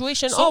into a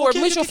situation. So, we're okay,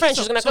 mutual okay, friends.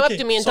 so- She's gonna so, come okay, up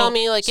to me and so- tell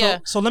me like, so, yeah.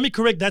 So let me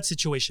correct that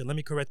situation. Let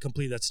me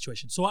complete that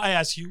situation. So I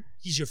ask you,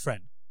 he's your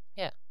friend.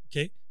 Yeah.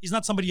 Okay. He's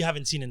not somebody you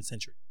haven't seen in a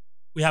century.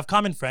 We have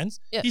common friends.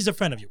 Yeah. He's a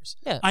friend of yours.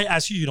 Yeah. I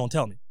ask you, you don't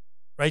tell me,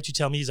 right? You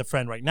tell me he's a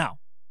friend right now.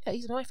 Yeah,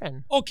 he's my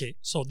friend. Okay.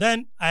 So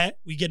then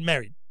we get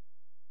married.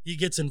 He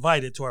gets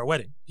invited to our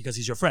wedding because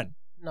he's your friend.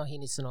 No, he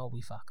needs to know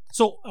we fucked.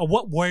 So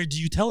where do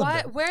you tell him Why,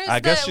 that? where's I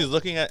guess the, she's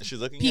looking at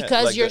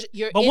Because like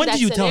you're But in when that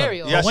do you tell him?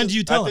 scenario. Yeah, when she's- do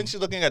you tell I think him? she's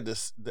looking at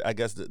this. I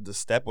guess the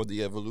step or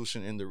the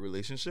evolution in the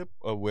relationship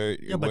of where.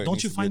 Yeah, where but it don't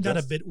needs you to be find that a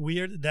addressed. bit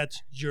weird that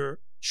your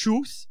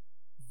truth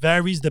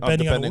varies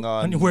depending, depending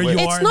on on where where- you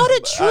It's are? not a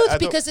But I truth don't-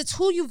 because it's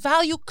who you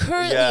value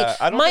currently. Yeah,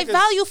 I don't My think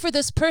it's- value for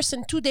this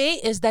person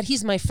today is that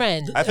he's my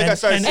friend. I think I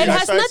started and seeing. it I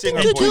has started nothing seeing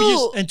her to point.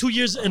 do- And 2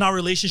 years in our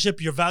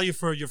relationship, your value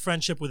for your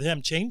friendship with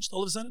him changed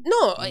all of a sudden?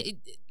 No,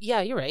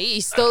 yeah, you're right.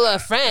 He's still a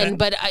friend, And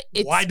but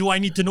it's, Why do I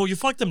need to know you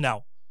fucked him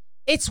now?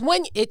 it's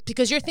when it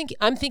because you're thinking.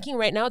 I'm thinking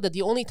right now that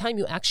the only time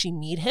you actually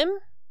meet him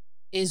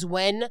is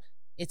when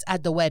it's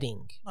at the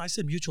wedding. No, I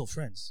said mutual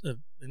friends.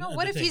 No,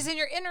 what if he's in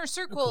your inner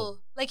circle?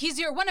 Like he's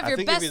one of I your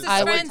think if bestest he's-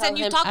 I would friends, and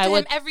you him- talk to I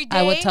would- him every day.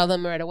 I would tell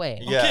them right away.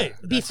 Yeah. Okay,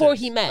 Before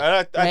that's it. he met.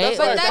 That's right? what I But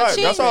thought. that That's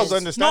what I was changes.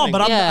 understanding. No,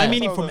 but Yeah. I'm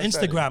meaning That's from what I was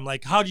understanding. Instagram.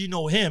 Like, how do you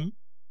know him?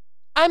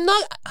 I'm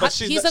not. But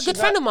she's he's not- a good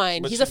she's friend not- of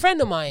mine. but He's she- a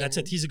friend of mine. That's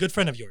it. He's a good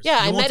friend of yours. Yeah, you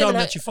I won't met tell him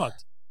him in that you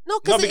fucked. No, No,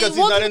 because because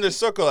he's not in the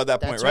circle at that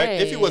point, That's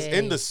right? If he was right.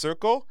 in the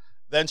circle,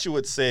 then she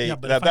would say Yeah,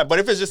 but that. if I- But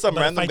if it's just some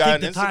But if random I guy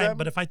on take the Instagram, time,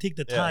 but if I take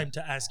the Yeah. time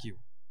to ask you,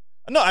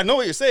 no, I know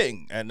what you're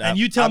saying, and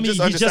you tell I'm me he's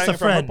just understanding a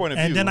from her friend, point of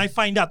and view. then I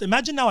find out.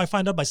 Imagine now I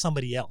find out by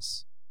somebody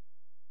else,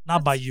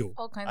 not by you.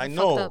 All kinds I of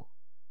fucked up. know,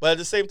 but at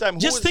the same time, who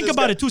Just is think this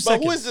about guy? it 2 But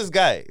seconds. who is this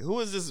guy? Who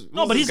is this? No, who's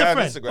but this he's guy a on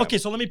friend. Instagram? Okay,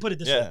 so let me put it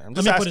this Yeah, way. I'm Let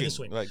just me put it asking, this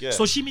way. like, yeah.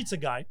 So she meets a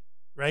guy,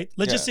 right?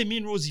 Let's just Yeah. say me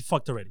and Rosie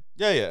fucked already,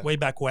 Yeah. way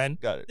back when.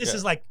 Got it. This yeah.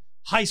 is like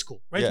high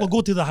school, right? Yeah. We'll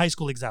go to the high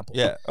school example.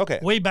 Yeah. Okay.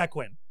 Way back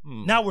when.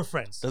 Hmm. Now we're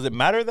friends. Does it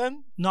matter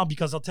then? No,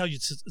 because I'll tell you,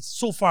 it's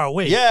so far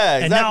away. Yeah,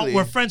 And exactly. now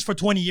we're friends for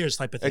 20 years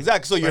type of thing.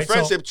 Exactly. So your Right, so-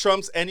 friendship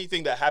trumps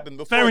anything that happened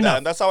before Fair that, enough.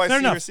 and that's how I Fair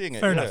see enough. her seeing it.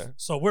 Fair yeah. enough.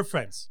 So we're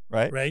friends,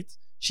 Right. right?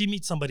 She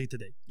meets somebody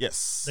today.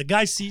 Yes. The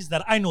guy sees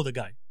that I know the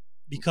guy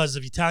because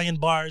of Italian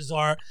bars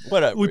or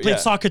Whatever. we played yeah.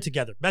 soccer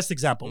together. Best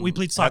example. We Mm.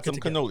 played Had soccer some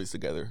together. cannolis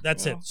together.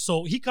 That's Yeah. it.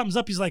 So he comes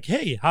up, he's like,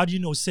 hey, how do you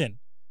know Sin?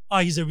 Oh,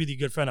 he's a really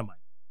good friend of mine.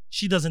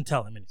 She doesn't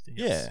tell him anything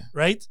else, Yeah.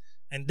 right?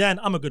 And then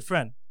I'm a good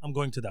friend. I'm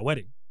going to that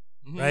wedding,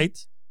 Mhm. right?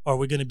 Or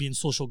we're going to be in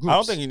social groups. I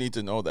don't think you need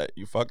to know that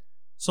you fucked.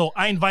 So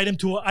I invite him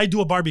to, I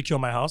do a barbecue at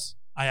my house.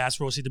 I asked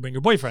Rosie to bring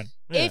her boyfriend.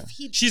 Yeah. If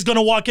he She's going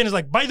to walk in and is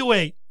like, by the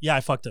way, yeah,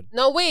 I fucked him.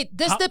 no wait,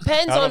 this How-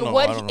 depends I don't on know,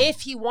 what I don't know.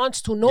 if he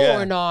wants to know Yeah.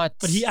 or not.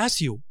 But he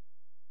asked you.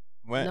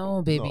 When?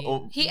 No, baby.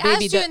 Oh, He Baby,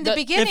 asked you the- in the the-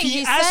 beginning. If he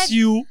he asks said,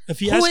 you, "Who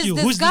is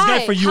who's this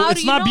guy for you? How It's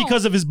do you not know?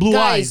 because of his blue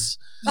Guys,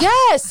 eyes.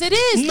 Yes, it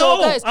is. No,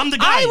 though, guys. I'm the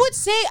guy. I would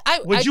say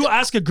Would you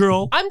ask a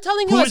girl, I'm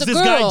telling you who as is a this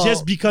girl. guy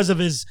just because of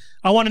his,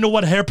 I want to know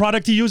what hair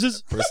product he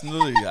uses?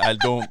 Personally, I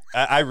don't.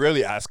 I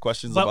rarely ask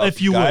questions But about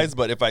if you guys, would.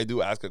 but if I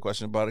do ask a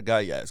question about a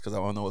guy, yes, because I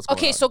want to know what's going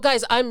Okay, on. so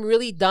guys, I'm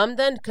really dumb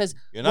then because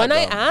You're not when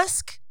I dumb.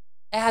 ask,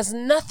 it has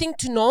nothing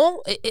to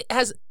know. It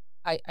has.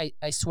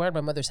 I swear on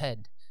my mother's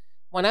head.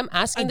 When I'm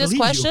asking this believe you.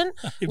 question,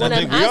 I when I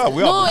I'm think we asking,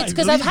 we all no, believe it's you.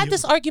 because I've believe had you.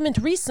 this argument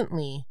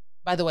recently.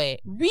 By the way,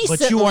 recently.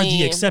 But you are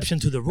the exception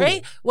to the rule.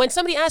 Right? When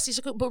somebody asks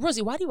you, but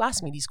Rosie, why do you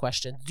ask me these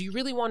questions? Do you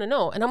really want to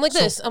know? And I'm like So-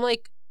 this. I'm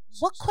like,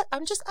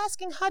 I'm just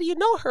asking, how do you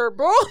know her,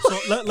 bro? So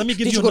let me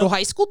give Did you you go to another-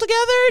 high school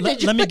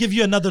together? let me give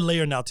you another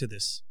layer now to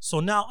this. So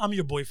now I'm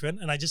your boyfriend,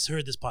 and I just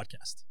heard this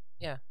podcast.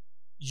 Yeah.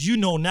 You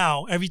know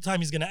now, every time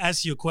he's gonna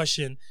ask you a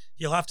question,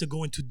 he'll have to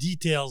go into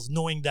details,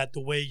 knowing that the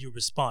way you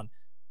respond.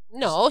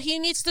 No, he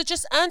needs to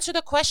just answer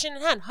the question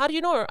in hand. How do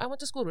you know her? I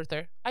went to school with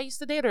her. I used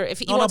to date her. If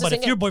he No, wants but to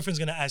if sing your it. boyfriend's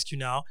gonna ask you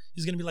now,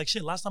 he's gonna be like,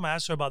 "Shit, last time I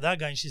asked her about that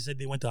guy, and she said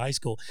they went to high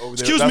school." Oh,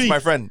 Excuse that's me, my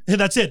friend. And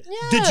that's it.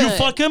 Did you Yeah.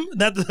 fuck him?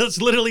 That's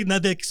literally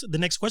the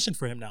next question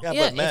for him now.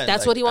 Yeah, if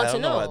that's what he wants I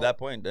to don't know. At that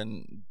point,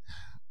 then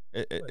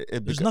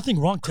There's nothing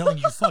wrong telling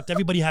you fucked.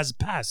 Everybody has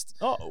past.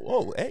 Oh,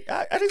 whoa! Hey,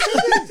 I didn't say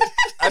anything.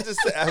 I just,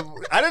 I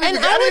didn't And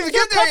even, I I would didn't even feel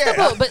get there yet.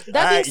 comfortable, but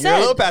that being You're a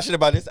little said- passionate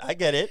about this. I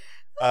get it.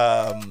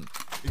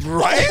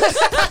 Right?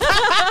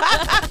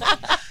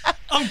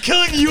 I'm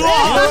killing you You know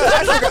off.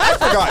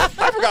 what?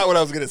 I forgot what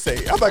I was gonna say.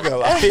 I'm not gonna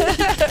lie.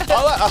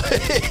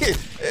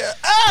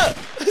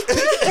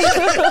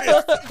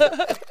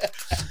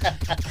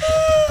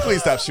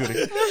 Please stop shooting.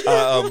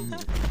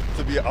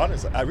 To be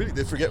honest, I really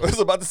did forget what I was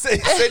about to say.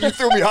 I said you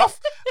threw me off.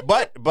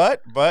 But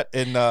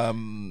in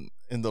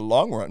the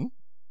long run,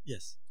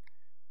 Yes.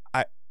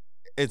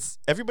 it's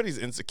everybody's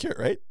insecure,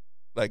 right?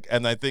 Like,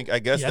 and I guess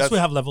Yes, that's we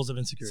have levels of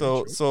insecurity.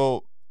 so true.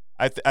 so.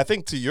 I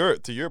think to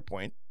your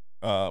point,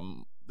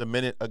 the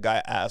minute a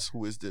guy asks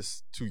who is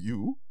this to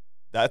you,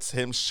 that's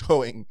him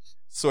showing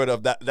sort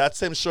of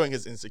that's him showing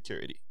his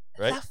insecurity,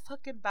 right? That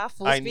fucking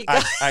baffles I me.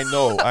 I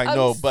know,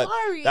 I'm but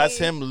sorry. that's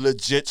him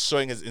legit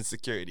showing his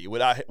insecurity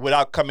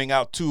without coming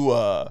out too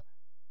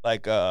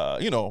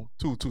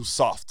too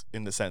soft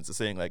in the sense of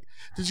saying like,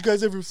 did you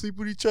guys ever sleep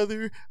with each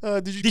other?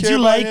 Did you Did care you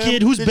about like him?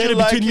 it? Who's Did better you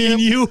like between me and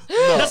him? you?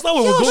 No. That's not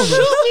what Yo, we're going with.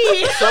 shoot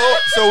me.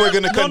 So we're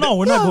gonna No,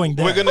 we're not going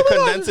there. We're gonna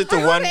condense it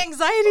to one.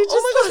 Anxiety.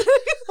 Just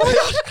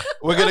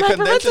We're gonna I'm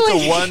condense it to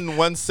hyperventilating.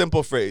 one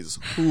simple phrase.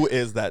 Who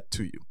is that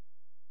to you?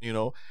 You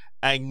know,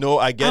 I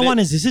get I it. want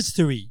his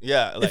history.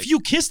 Yeah, like, If you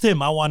kissed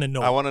him, I want to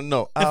know. I want to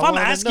know. if I'm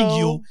asking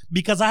you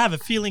because I have a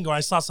feeling or I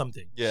saw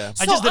something. Yeah.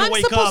 I just didn't I'm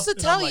wake supposed up to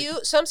and I'm tell like- you.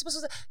 So I'm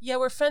supposed to. Yeah,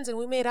 we're friends and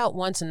we made out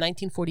once in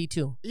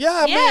 1942. Yeah,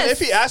 I mean, Yes. if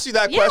he asks you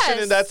that question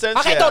in that sense,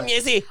 Okay, yeah. don't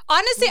easy.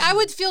 honestly, I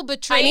would feel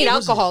betrayed. I need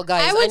alcohol,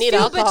 guys. I would need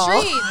feel alcohol.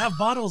 betrayed. I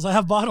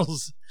have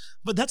bottles.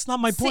 But that's not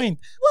my point.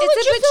 Why It's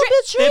would a you feel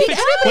If betrayed?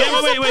 it's-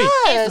 Everybody wait,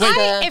 has a wait.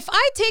 past. If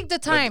I take the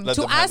time Let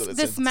to them handle ask it.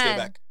 this Stay man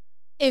back.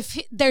 if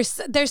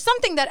there's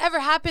something that ever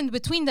happened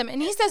between them,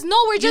 and he says no,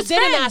 we're You just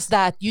didn't friends. ask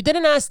that. You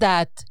didn't ask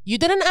that. You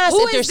didn't ask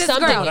Who if is there's this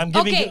something. girl? I'm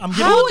giving okay, you- I'm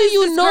giving How who do is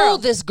you this know girl?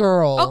 this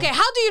girl? Okay,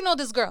 how do you know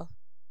this girl?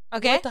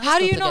 Okay, went to high how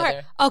do school you know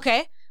together. her?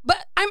 Okay, but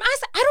I'm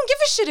asking. I don't give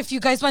a shit if you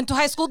guys went to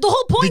high school. The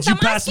whole point Did you I'm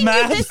pass asking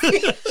math? you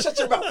this. Shut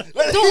your mouth.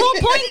 The whole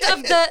point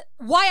of the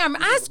why I'm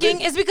asking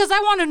is because I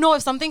want to know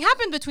if something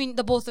happened between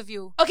the both of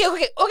you. Okay.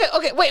 Wait. Look,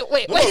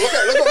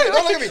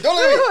 don't look at me. Don't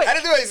look at me. I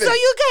didn't do anything. So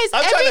you guys,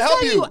 I'm trying every to help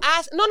time you. you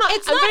ask, no,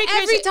 It's I'm not very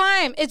every curious.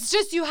 time. It's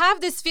just you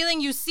have this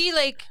feeling. You see,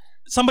 like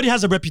Somebody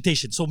has a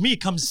reputation. So me,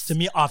 it comes to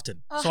me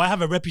often. So I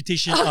have a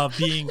reputation of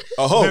being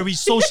Oh. very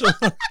social.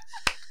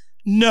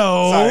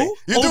 No. Sorry.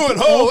 You're Open- doing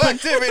whole open-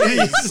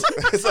 activities.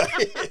 It's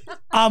like-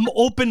 I'm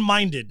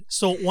open-minded.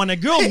 So when a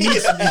girl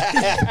meets me,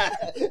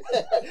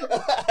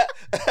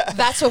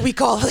 That's what we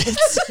call it.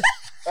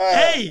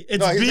 hey, it's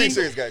no, he's being being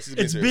serious, guys. He's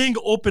being it's serious. being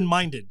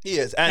open-minded. He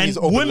is, and And he's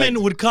open.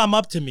 women would come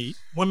up to me,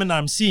 women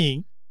I'm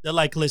seeing, they're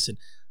like, listen,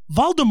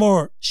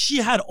 Valdemar, she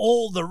had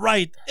all the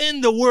right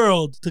in the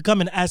world to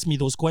come and ask me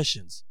those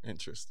questions.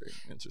 Interesting.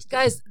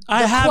 Guys,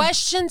 I the have-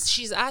 questions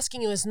she's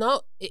asking you is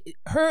not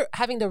her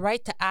having the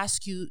right to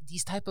ask you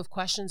these type of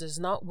questions is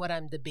not what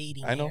I'm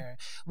debating I know. here.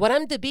 What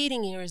I'm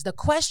debating here is the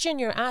question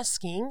you're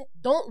asking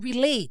don't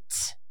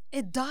relate,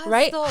 it does,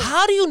 right? though.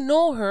 How do you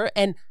know her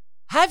and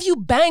have you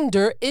banged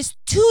her is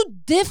two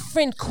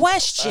different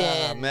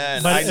questions.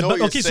 Man, But, I know but what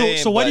you're okay, saying,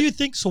 so why do but you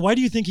think? So why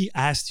do you think he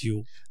asked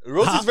you?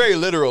 Rose Huh? is very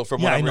literal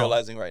from Yeah, what I I'm know.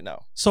 realizing right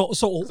now. So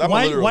 'Cause I'm a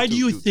why literal do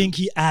you too. think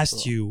he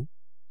asked you?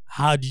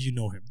 How do you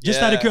know him?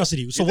 Just out of Yeah.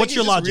 curiosity. So You what's think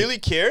your he just logic? really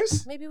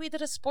cares? Maybe we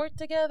did a sport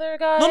together,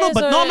 guys. No,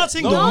 but no, or- I'm not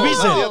saying No, the no,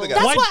 reason. the other guy.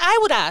 That's Why- what I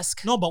would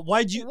ask. No, but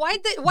why do you? Why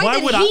did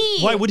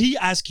Why would he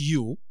ask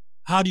you?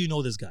 How do you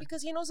know this guy?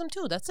 Because he knows him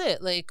too. That's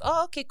it. Like,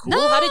 oh, okay, cool.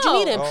 No. How did you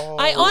meet him? Oh,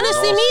 I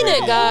honestly no, mean it,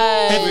 sweetie.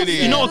 guys. Sweetie.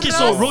 You know, okay,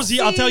 so Rosie. Rosie,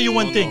 I'll tell you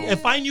one thing.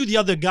 If I knew the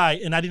other guy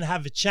and I didn't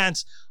have a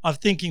chance of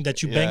thinking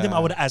that you banged him, Yeah. I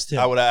would have asked him.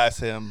 I would have asked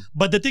him.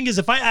 But the thing is,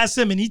 if I ask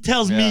him and he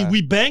tells me Yeah.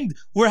 we banged,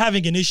 we're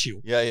having an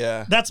issue.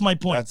 Yeah. That's my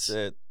point. That's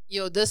it.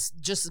 Yo, this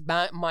just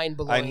mind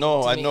blowing. I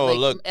know, to me. I know. Like,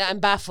 Look,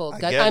 I'm baffled. I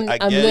guys. get it, I'm I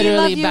get it. literally We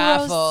love you,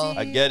 baffled. Rosie.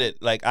 I get it.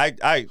 Like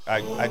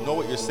I know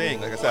what you're saying.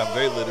 Like I said, I'm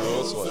very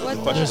literal. So the What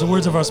question There's the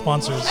words of our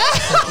sponsors.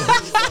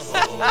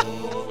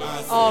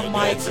 Oh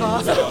my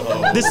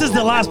god. This is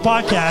the last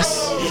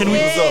podcast. Can we?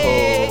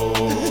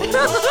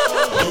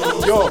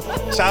 Yo,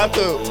 shout out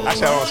to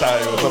actually I don't shout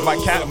out to you, but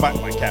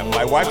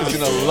my wife is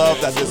gonna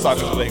love that this song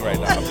is playing right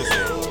now. I'm just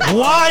saying.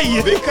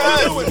 Why?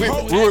 Because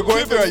we were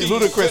going through a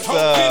ludicrous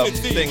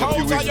thing a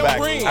few weeks back,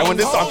 and when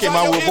this song came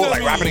out, we were both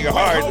like rapping it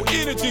hard.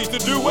 Energies to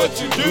do what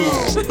you do.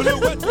 Blue,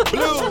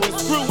 blue, and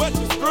screw what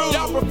you screw.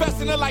 Y'all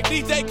professional like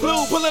DJ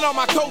Clue, pulling on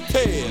my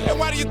coattail. And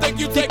why do you think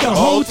you take a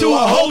hoe to a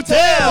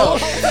hotel?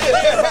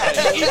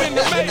 Even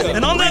the mayor.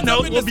 And on that note,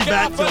 Up in we'll the be sky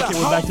back. for the Okay,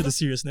 we're back to the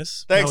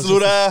seriousness. Thanks, That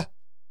was just- Luda.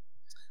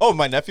 Oh,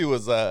 my nephew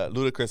was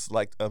Ludacris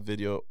liked a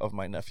video of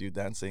my nephew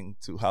dancing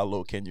to "How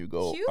Low Can You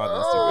Go" Cute. on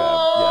Instagram.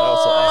 Yeah, that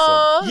was so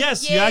awesome.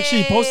 Yes, you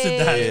actually posted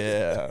that.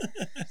 Yeah.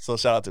 So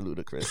shout out to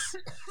Ludacris.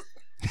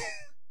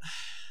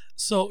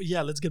 So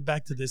yeah, let's get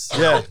back to this.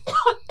 Yeah.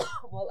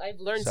 Well, I've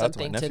learned Shout out to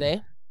my something nephew.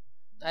 today.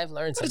 I've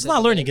learned something. It's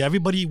not learning. today.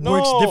 Everybody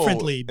works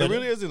differently, but it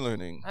really isn't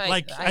learning.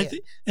 I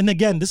think, and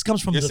again, this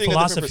comes from You're the seeing a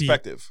different philosophy.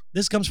 perspective.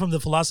 This comes from the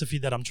philosophy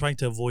that I'm trying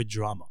to avoid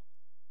drama.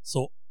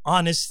 So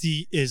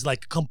honesty is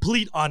like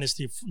complete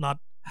honesty, not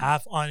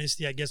half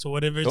honesty, I guess, or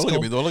whatever it's Don't look at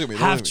called. me. Don't look at me.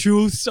 Don't Half look at me.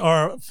 truths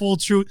or full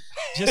truth.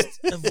 Just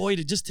avoid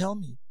it. Just tell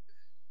me.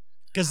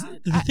 Because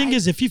the thing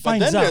is, if he But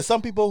finds then there's out,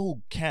 some people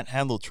who can't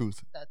handle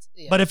truth. That's,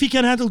 yeah. but if he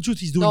can handle truth,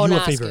 he's doing Don't you a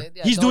ask favor. it.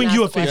 Yeah, He's don't doing ask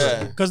you a the question.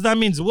 favor. Yeah. Because that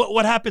means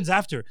what happens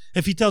after?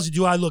 If he tells you,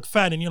 "Do I look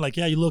fat?" and you're like,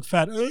 "Yeah, you look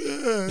fat."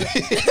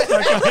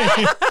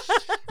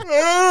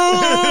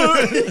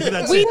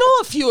 That's we it. know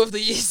a few of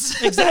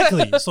these.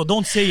 Exactly. So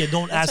don't say it.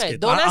 Don't That's ask right. it.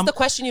 Don't ask I'm- the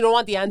question you don't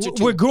want the answer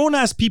to. We're grown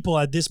ass people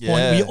at this point.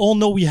 Yeah. We all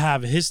know we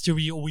have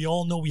history. We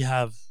all know we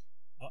have.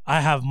 I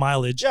have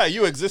mileage. Yeah,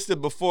 you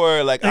existed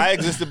before. Like I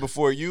existed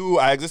before you.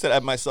 I existed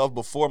at myself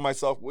before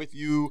myself with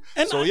you.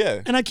 And So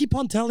yeah. And I keep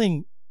on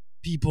telling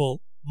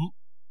people,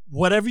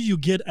 whatever you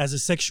get as a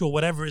sexual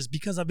whatever is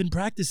because I've been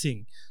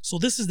practicing. So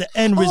this is the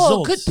end oh,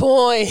 result. good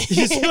point.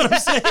 You see what I'm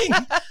saying?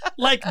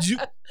 Like,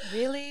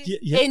 Really?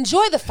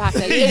 Enjoy the fact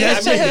that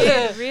Yes,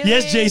 Really?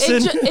 yes, Jason.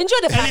 Enjoy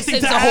the fact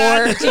Anything that to it's a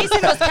add? whore.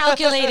 Jason was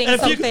calculating if,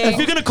 something.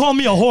 you're gonna call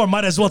me a whore,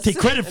 might as well take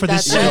credit for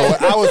this That's shit. You know,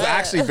 right. I was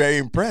actually very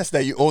impressed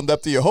that you owned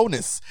up to your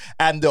wholeness,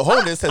 and the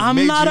wholeness has I'm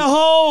made not you. a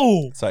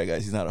hoe. Sorry,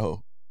 guys, he's not a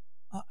hoe.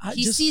 I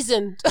He's just-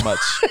 seasoned. Much,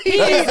 He's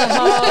a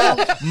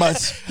hoe.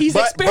 much. He's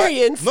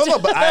experienced. no,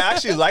 but I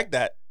actually like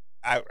that.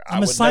 I I'm a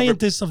would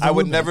scientist of the I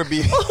would woman. never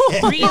be.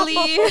 Really?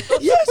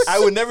 Yes, I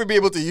would never be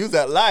able to use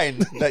that line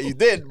that you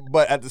did.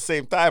 But at the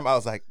same time, I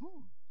was like,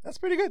 that's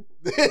pretty good.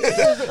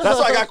 That's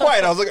why I got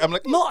quiet. I'm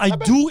like, No, I not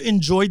bad. do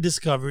enjoy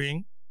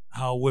discovering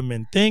how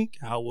women think,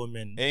 how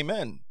women,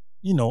 Amen.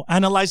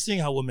 analyzing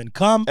how women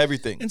come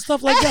Everything. and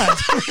stuff like that.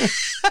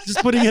 Just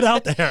putting it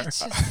out there.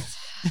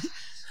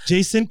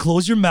 Jason,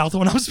 close your mouth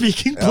when I'm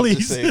speaking, I'm just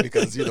please. saying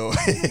because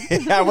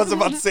I was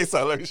about to say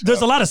something.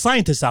 There's a lot of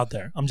scientists out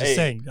there. I'm just Hey,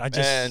 saying. I just,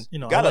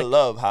 man, I gotta like-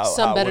 love how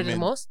Some how better women, than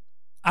most.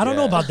 I don't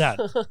know Yeah. about that.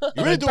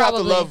 You really do have to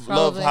Probably, love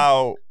probably.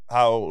 how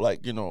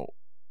like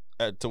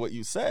to what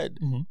you said.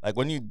 Mhm. Like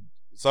when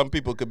some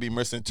people could be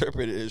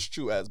misinterpreted as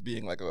true as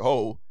being like a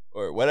hoe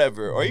or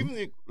whatever, or Mhm.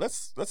 even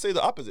let's say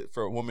the opposite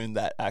for a woman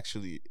that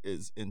actually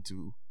is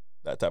into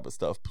that type of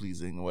stuff,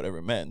 pleasing or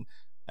whatever men.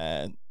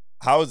 And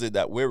how is it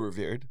that we're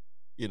revered,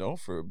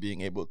 for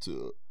being able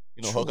to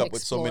hook Truly up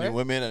with so many explore.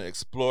 women and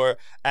explore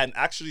and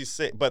actually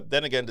say, but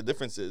then again, the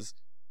difference is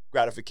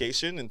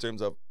gratification in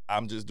terms of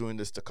I'm just doing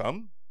this to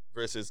come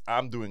versus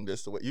I'm doing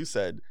this to what you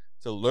said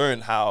to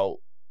learn how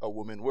a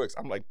woman works.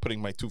 I'm like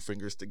putting my two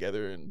fingers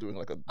together and doing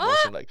like a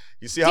motion, like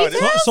you see how it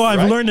So, is. so I've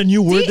right? learned a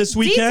new word De- this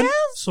weekend. details?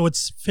 So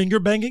it's finger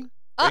banging.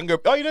 Finger.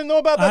 Oh, you didn't know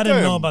about that? I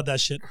didn't know term? about that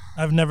shit.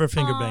 I've never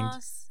finger banged.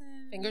 Awesome.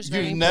 Fingers You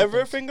very never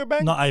important. finger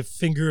bang? No, I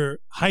finger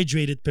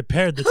hydrated,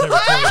 prepared the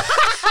territory.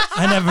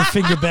 I never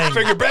finger banged.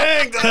 Finger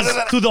bang. Because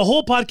through the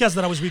whole podcast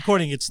that I was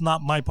recording, it's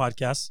not my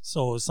podcast,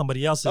 so it's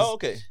somebody else's. Oh,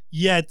 okay.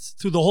 Yet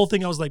through the whole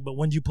thing, I was like, but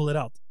when do you pull it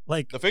out?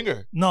 Like, The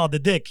finger. no, the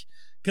dick.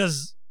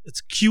 Because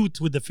it's cute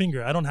with the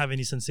finger. I don't have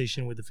any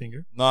sensation with the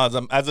finger. No,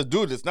 as a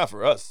dude, it's not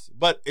for us,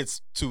 but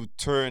it's to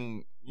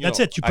turn. That's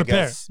it. You I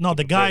prepare. guess, No, to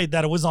the prepare. guy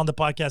that was on the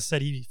podcast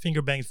said he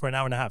finger banged for an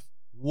hour and a half.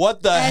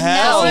 What the An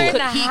hell? hour He, and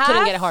a he half?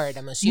 couldn't get hard,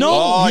 I'm assuming. No,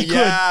 Oh, he could.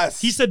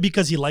 yes. He said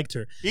because he liked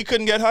her. He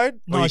couldn't get hard. Or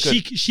No,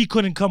 he could? she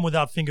couldn't come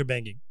without finger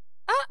banging.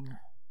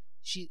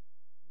 She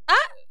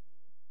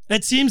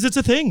It seems it's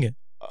a thing.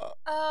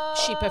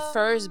 she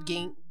prefers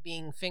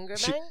being finger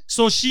She- banged.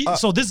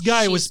 so this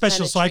guy was She's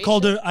special. So I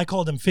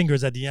called him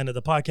Fingers at the end of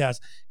the podcast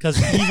because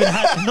he even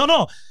had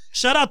no.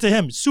 Shout out to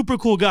him, super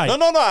cool guy. No.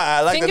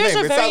 I like Fingers the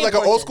are name. It very sounds like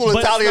an old school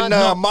important. But Italian it's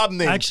not- mob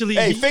name. Actually,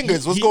 hey,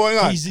 Fingers, what's going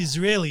on? He's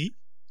Israeli,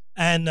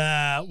 and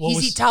what He's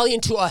was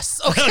Italian to us.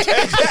 Okay.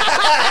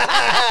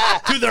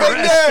 to the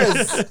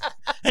rest.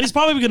 And he's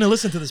probably going to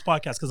listen to this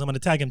podcast because I'm going to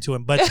tag him to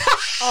him. But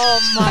Oh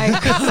my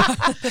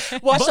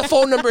god. Watch the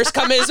phone numbers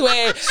come his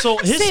way. so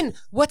his Sin,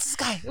 what's this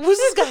guy? Who's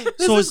this guy?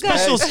 Who's so his this guy?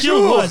 special It's skill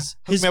true. was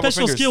Hook me up with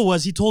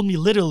fingers. he told me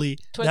literally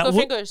Twinkle that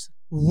fingers.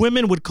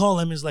 women would call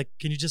him is like,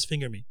 can you just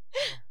finger me?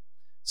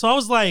 So I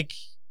was like,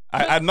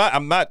 I'm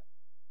not.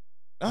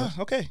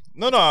 Okay.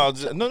 No.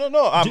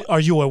 are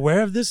you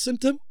aware of this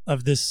symptom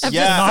of this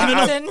Yeah,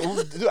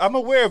 phenomenon? I'm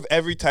aware of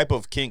every type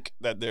of kink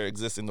that there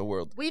exists in the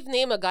world. We've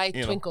named a guy You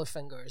know. Twinkle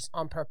Fingers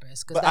on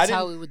purpose because But I that's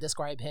how didn't- we would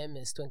describe him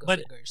as Twinkle But-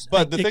 Fingers.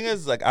 But the It- thing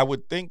is, like, I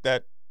would think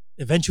that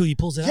eventually he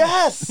pulls it out.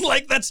 Yes.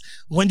 Like that's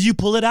when do you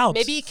pull it out?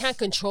 Maybe he can't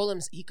control him.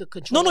 He could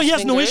control. No, he his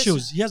has no fingers.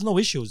 issues. He has no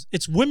issues.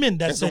 It's women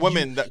that It's the said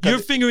women that- you're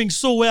fingering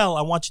so well.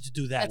 I want you to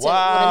do that. That's it.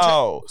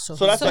 Wow. So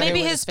So that's So like-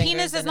 maybe with his fingers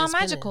penis is than not his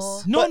penis.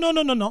 magical. No.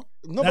 No,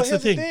 but That's the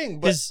here's thing.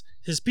 but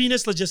His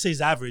penis, let's just say,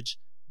 is average,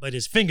 but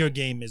his finger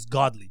game is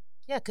godly.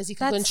 Yeah, because he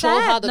can That's control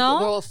how sad, the no?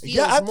 girl feels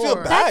Yeah, I feel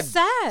more. bad. That's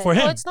sad. For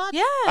him. No, it's not.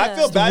 Yeah. I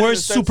feel the bad. in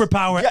worst sense-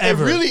 superpower yeah,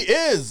 ever. It really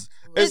is.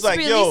 It's like,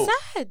 really yo,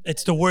 sad.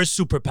 It's the worst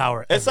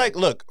superpower. it's ever. like,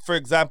 look, for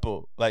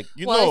example, like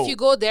Well, know, if you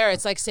go there,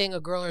 it's like saying a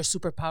girl her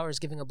superpower is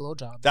giving a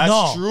blowjob. that's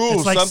no, true.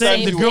 It's like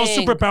saying the Same girl's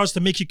thing. superpower is to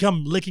make you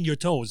come licking your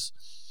toes.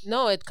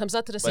 No, it comes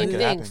out to the But it same can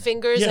thing. happen.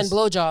 Fingers Yes. and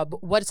blowjob.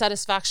 What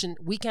satisfaction?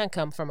 We can't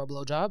come from a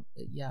blowjob.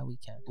 Yeah, we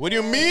can. What do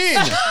you mean?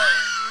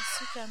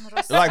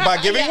 Like Like by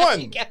giving Yeah, one?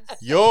 we can.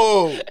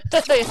 Yo, We women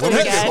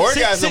can. can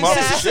orgasm off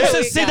of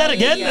shit. Say that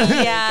again?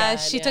 Yeah, We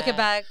she can, took it yeah.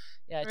 back.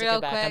 Yeah, I took Real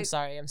it back. I'm quick.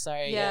 sorry. I'm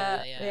sorry.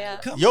 Yeah, Yeah.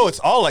 yeah. Yo, it's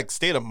all like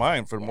state of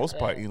mind for the most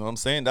part. You know what I'm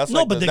saying? That's No,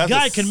 like but the that's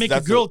guy can make a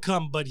that's girl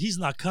come, but he's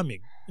not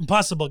coming.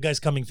 Impossible guy's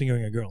coming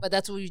fingering a girl. But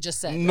that's what you just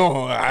said. No,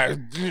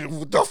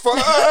 what the fuck?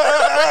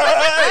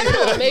 I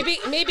don't know.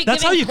 Maybe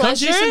That's how giving you come,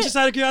 pleasure. Jason, just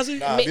out of curiosity?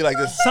 Nah, I be like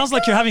this. Sounds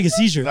like you're having a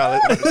seizure. Nah, you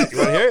want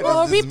to hear it?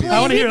 Oh, This is me. replay, I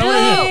wanna hear it, I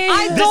wanna hear it.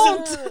 I This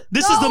don't. is,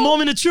 this is the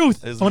moment of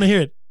truth. It's I want to me.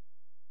 hear it.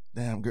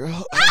 Damn,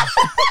 girl.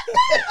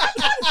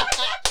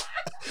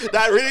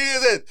 That really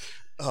is it.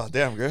 Oh,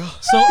 damn, girl.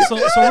 So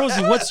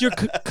Rosie, what's your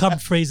come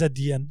phrase at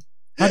the end?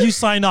 How do you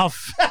sign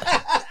off?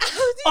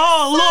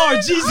 Oh,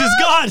 Lord, Jesus,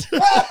 God.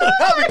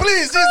 Help me,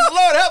 please. Jesus,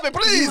 Lord, help me, You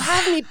please.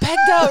 have me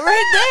pegged out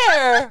right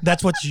there.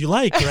 That's what you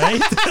like, right?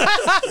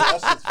 That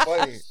shit's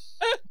funny.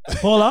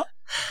 Paula,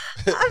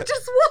 I'm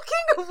just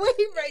walking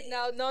away right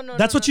now. No.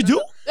 that's no, what you no, do?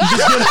 no. You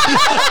just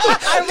get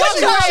I'm walking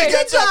She away.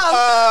 gets up.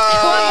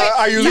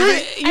 Are you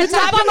leaving? You And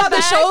tap tap him on on the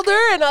the back. shoulder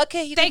and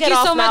okay, you Thank can you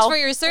get so off much now. for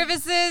your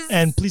services.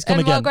 And please come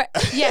again.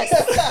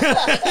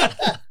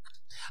 Yes.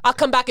 I'll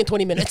come back in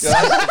 20 minutes.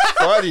 That's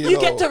funny, You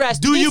though. get to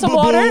rest. Do you need you, some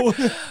boo-boo?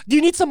 water? Do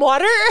you need some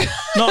water?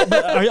 No,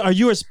 but are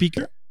you a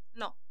speaker?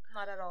 No,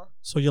 not at all.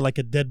 So you're like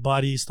a dead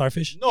body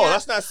starfish? No,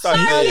 that's not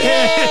starfish.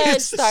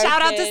 Yes,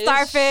 Shout out to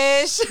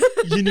Starfish.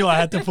 You knew I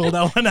had to pull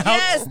that one out.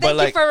 Yes, But thank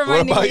like, you for what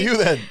reminding about me. you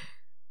then?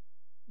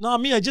 No,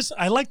 me,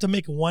 I like to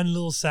make one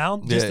little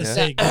sound just Yeah, to yeah.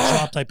 say good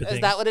job type of Is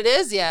thing. that what it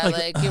is? Yeah,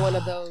 Like- like you're one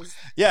of those.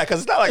 Yeah,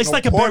 because it's not like It's no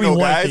like a Barry porno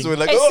White guys. thing. We're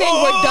like, It's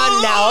saying we're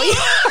done now.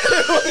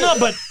 No,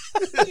 but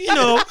you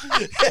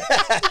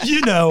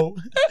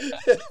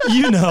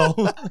know.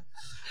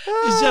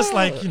 It's just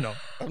like,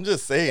 I'm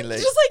just saying, like,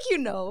 Just like you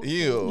know.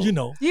 you.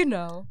 You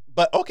know.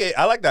 But okay,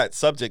 I like that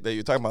subject that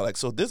you're talking about. Like,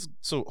 so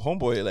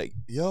homeboy, like,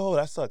 yo,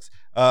 that sucks.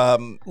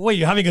 Wait,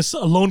 you're having a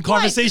lone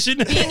conversation?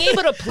 Being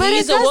able to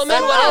please a does woman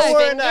suck. with his Hour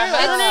finger. and a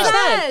I don't half.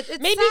 understand.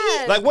 It's Maybe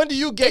sad. like, when do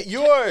you get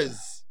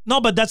yours? No,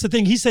 but that's the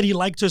thing. He said he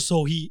liked her,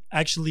 so he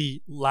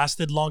actually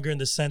lasted longer in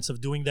the sense of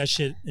doing that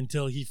shit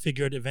until he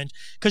figured eventually.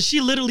 Because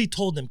she literally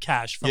told him,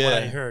 Cash, from what I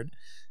Yeah. heard,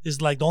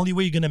 is like, the only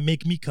way you're going to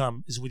make me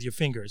come is with your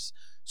fingers.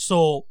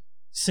 So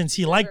since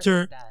he liked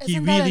her, he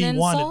Isn't that really an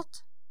wanted.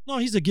 insult? No,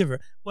 he's a giver.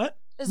 What?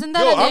 Isn't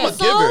that Yo, an I'm a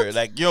insult? giver.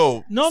 Like,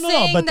 yo, No,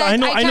 Saying but that I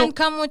know. can't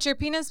come with your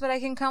penis, but I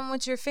can come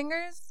with your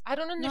fingers. I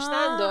don't understand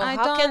No, though. I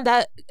How don't- can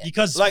that?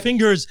 Because Like-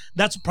 fingers,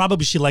 that's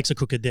probably she likes a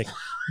crooked dick.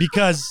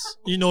 Because,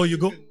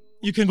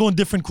 you can go in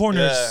different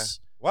corners. yeah.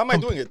 Why am I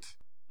doing it?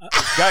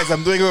 Guys,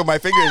 I'm doing it with my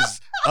fingers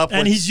upwards.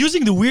 And he's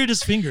using the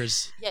weirdest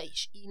fingers. Yeah,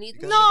 you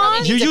need. No, she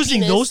probably You're needs a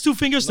using penis. those two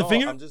fingers to No,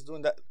 finger? I'm just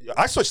doing that.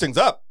 I switch things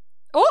up.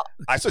 Oh,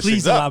 I switch Please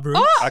things up.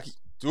 elaborate.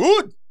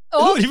 Dude.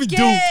 What even do?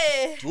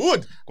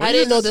 Dude. I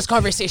didn't know this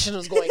conversation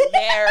was going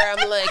there.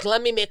 I'm like, let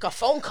me make a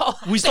phone call.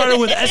 We started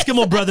with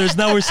Eskimo Brothers.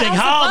 Now we're saying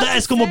how the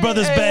Eskimo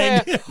Brothers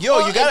bang. Yo,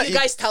 Well, you gotta. you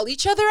guys tell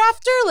each other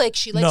after? Like,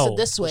 she likes No. it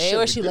this way Shit,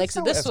 or we she did likes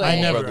it start this with way.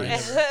 I never.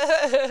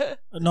 Brothers.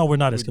 No, we're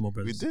not we, Eskimo we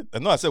Brothers. did.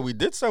 No, I said we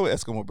did start with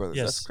Eskimo Brothers.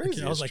 Yes. That's crazy.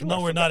 Okay, I was It's like, true. no,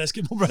 I we're forgot. not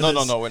Eskimo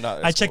Brothers. No, we're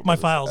not. I Eskimo checked my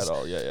Brothers files. At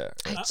all. Yeah.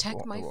 I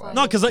checked my files.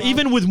 No, because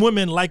even with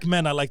women, like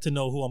men, I like to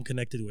know who I'm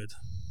connected with.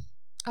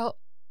 Oh.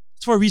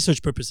 It's for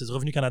research purposes.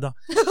 Revenu Canada.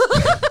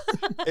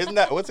 Isn't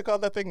that, what's it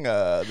called, that thing?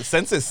 The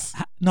census.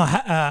 No,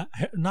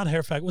 not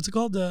Hairfax. What's it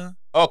called?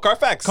 Oh,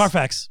 Carfax.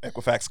 Carfax.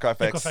 Equifax,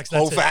 Carfax. Equifax,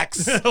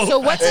 that's it. Hofax. So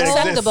what's It exists.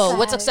 acceptable?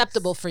 What's Facts.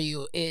 acceptable for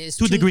you is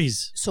 2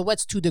 degrees. So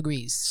what's 2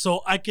 degrees?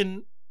 So I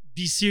can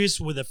be serious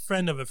with a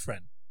friend of a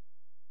friend.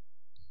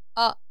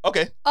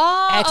 Okay.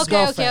 Oh, okay.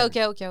 Ex-girlfriend.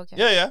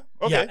 Yeah.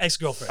 Okay. Yeah,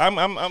 ex-girlfriend.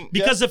 I'm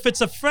Because if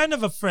it's a friend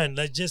of a friend,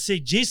 let's just say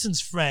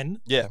Jason's friend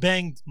Yeah.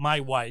 banged my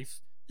wife,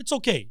 it's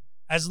okay.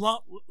 As long,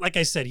 like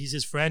I said, he's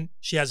his friend.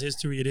 She has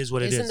history. It is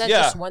what it Isn't is. that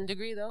Yeah. just 1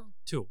 degree though?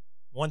 2.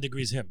 1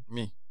 degree is him.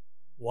 me.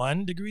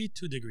 1 degree,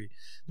 2 degree.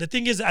 The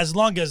thing is, as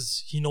long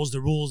as he knows the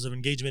rules of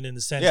engagement in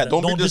the sense Yeah, that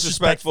don't be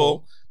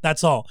disrespectful.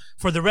 That's all.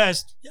 For the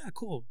rest, yeah,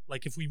 cool.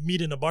 Like if we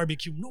meet in a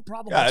barbecue, no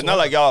problem. Yeah, it's not whatsoever.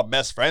 like y'all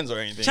best friends or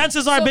anything.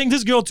 Chances are I So- bang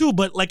this girl too,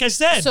 but like I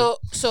said, So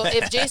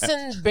if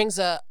Jason brings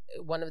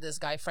one of this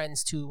guy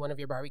friends to one of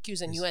your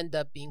barbecues and you end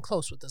up being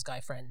close with this guy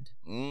friend,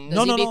 Mm. Does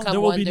no, he no, no, become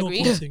there will 1 be no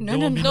degree? closing. No, There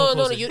no, will be no,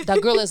 closing.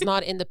 that girl is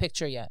not in the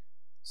picture yet.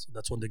 So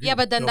that's 1 degree. Yeah,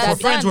 but then So that's we're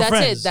friends. done. We're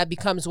That's friends. it. That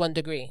becomes 1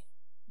 degree.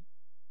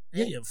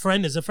 Yeah,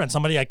 friend is a friend.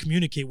 Somebody I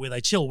communicate with, I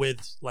chill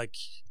with. Like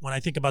when I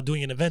think about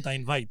doing an event, I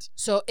invite.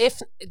 So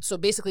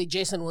basically,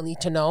 Jason will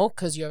need to know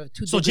because you're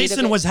two. So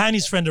Jason was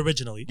Hanny's friend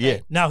originally. Yeah.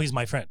 Now he's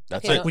my friend.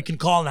 That's Okay, it. no. We can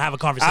call and have a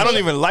conversation. I don't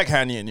even like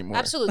Hanny anymore.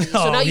 Absolutely. So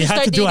Oh, now we you had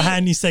start to do a dating.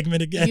 Hanny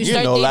segment again. You You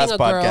start know, dating last a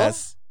girl.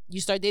 podcast.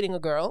 You start dating a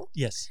girl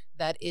Yes.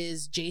 that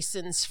is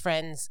Jason's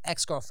friend's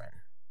ex-girlfriend.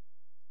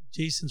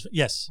 Jason's.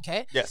 Yes.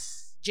 Okay.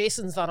 Yes.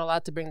 Jason's not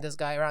allowed to bring this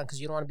guy around because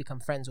you don't want to become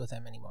friends with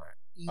him anymore.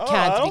 You Oh,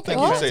 can't. I don't become think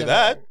you'd friends say with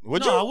that. him.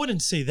 Would No, I you?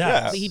 wouldn't say that.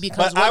 Yeah. But he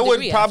becomes But I one would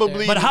degree probably.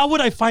 after. But how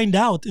would I find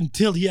out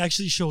until he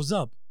actually shows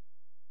up?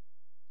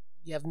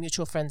 You have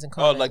mutual friends in Oh,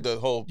 common. like the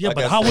whole. Yeah, I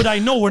but guess, how would I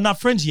know we're not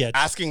friends yet?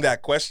 asking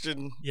that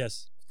question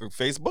Yes. through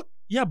Facebook?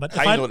 Yeah, but if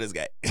How I you know this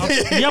guy?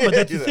 yeah, but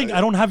that's the You know, thing.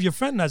 I don't have your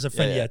friend as a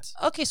friend Yeah. yet.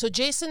 Okay, so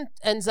Jason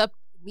ends up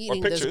Or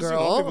meeting pictures. this You know,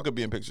 people girl. could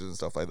be in pictures and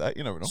stuff like that.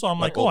 You never know. So I'm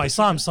like, old oh, I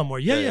saw him pictures. somewhere.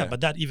 Yeah, Yeah, yeah. yeah.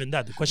 But that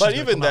the question. But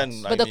even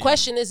then, But the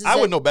question is I that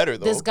would know better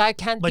though. this guy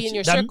can't but be in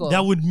your that, circle.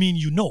 that would mean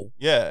you know,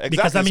 Yeah, exactly.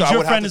 Because that means so I your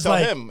would have friend to is tell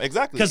like- him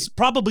exactly. because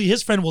probably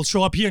his friend will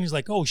show up here and he's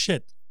like, oh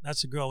shit,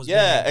 that's the girl. I was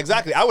Yeah, banging.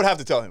 exactly. I would have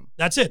to tell him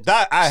That's it.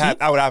 that. See?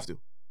 I would have to.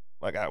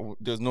 Like,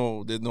 there's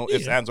no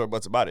ifs, Yeah. ands, or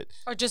buts about it.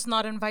 Or just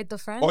not invite the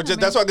friend. Or just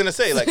that's what I'm gonna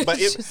say. Like, but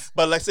Just-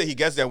 but let's say he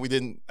gets there, and we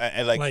didn't,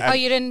 and like, Like- Oh,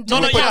 you didn't do No,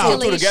 no, the yeah.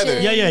 Put two together.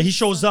 calculations. Yeah, yeah, he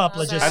shows up,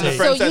 let's just and the say.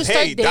 friend So you says, "Hey,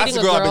 start that's dating the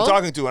a girl I've been girl,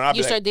 talking to," and I'll be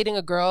you like, start dating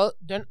a girl.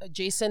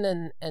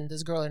 Jason and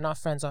this girl are not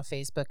friends on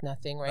Facebook.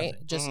 Nothing, right?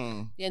 Nothing. Just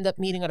mm. they end up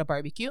meeting at a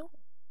barbecue.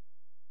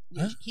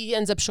 Huh? He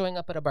ends up showing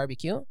up at a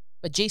barbecue,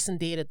 but Jason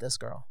dated this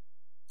girl.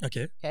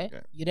 Okay. Okay,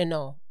 Okay. you didn't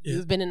know. Yeah.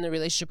 You've been in a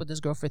relationship with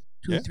this girl for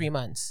 2-3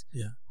 months.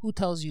 Yeah. Who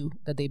tells you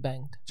that they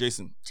banged?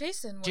 Jason.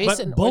 Jason. what-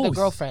 Jason or the both.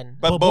 girlfriend?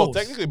 But both,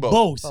 technically both.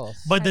 Both.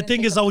 But I the didn't thing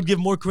think is, I of would give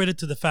more credit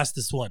to the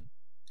fastest one.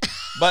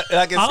 But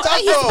like, it's I'll- tough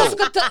He's supposed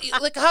though. to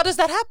tell- like, how does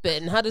that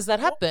happen? How does that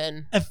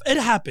happen? If it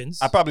happens,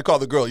 I probably call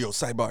the girl, yo,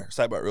 sidebar,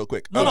 real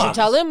quick. No, Did no. you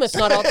tell him? If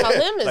not, I'll tell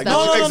him. Is Like, that No,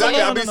 what no, you're no, exactly.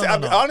 saying? I'd be, no,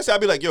 no, no. honestly,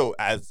 I'd be like, yo,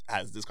 has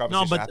this no,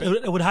 conversation but happened?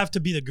 it would have to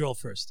be the girl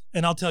first,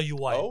 and I'll tell you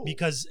why. Oh.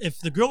 Because if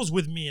the girl's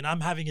with me and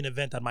I'm having an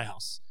event at my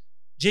house,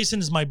 Jason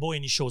is my boy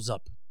and he shows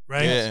up,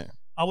 right? Yeah,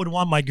 I would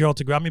want my girl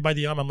to grab me by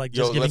the arm. I'm like,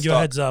 just Yo, giving let's you a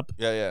talk. heads up.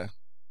 yeah.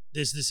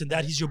 This, and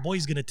that. He's your boy.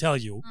 He's gonna tell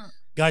you. Mm.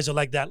 Guys are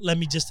like that. Let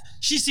me just.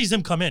 She sees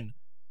him come in.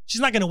 She's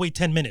not gonna wait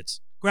 10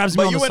 minutes. Grabs me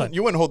But on you the wouldn't, side.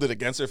 you wouldn't hold it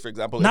against her, for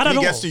example. Not if at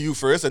he gets all. to you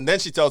first, and then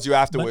she tells you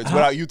afterwards how-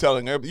 without you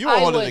telling her. You won't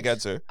I hold would. it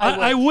against her.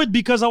 I would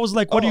because I was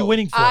like, what are you Oh.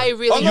 waiting for? I Oh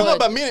really no, would.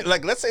 but meaning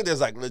like, let's say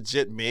there's like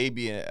legit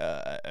maybe,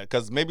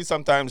 because maybe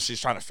sometimes she's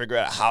trying to figure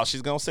out how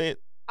she's gonna say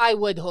it. I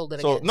would hold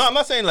it So against. no, I'm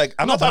not saying like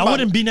I'm No, not but talking I about.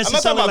 wouldn't be I'm not talking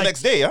necessarily about like-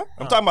 next day. Yeah,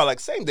 I'm Oh. talking about like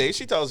same day.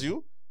 She tells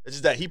you. It's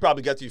just that he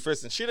probably got to you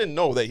first, and she didn't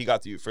know that he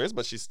got to you first.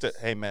 But she's still,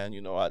 hey man,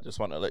 I just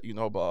want to let you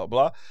know, blah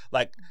blah.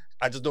 Like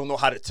I just don't know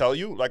how to tell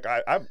you. Like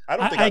I don't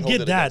think I I'd hold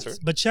get it that, against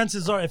her. but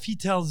chances are, if he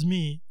tells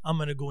me, I'm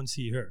gonna go and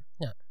see her.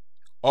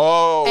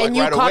 Oh, And like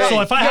you right caught away. up-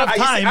 So if I have you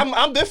see, time-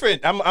 I'm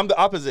different. I'm the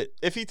opposite.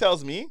 If he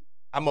tells me,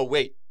 I'm gonna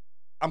wait.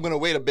 I'm gonna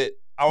wait a bit.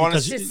 I want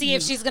Because to To see. see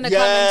if she's gonna come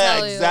and Yeah,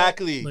 tell you.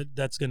 exactly. But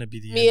that's gonna be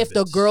the me, end if of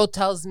the it. girl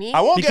tells me,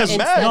 I won't because get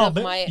instead mad. no, of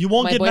but my- you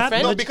won't my get mad.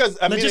 boyfriend? No, because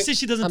I Let's mean, just say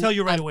she doesn't tell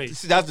you right away.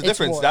 see, that's the It's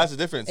difference. war. That's the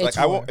difference. It's Like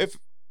I won't war. if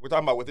we're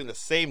talking about within the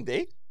same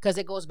day. because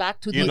it goes back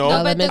to You the know,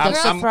 No, but the element of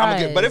girl- I'm gonna surprise.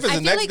 get, but if it's I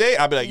the feel next like day,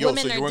 I'll be like, yo,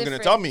 women so you are weren't gonna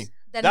tell me. different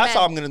than That's men.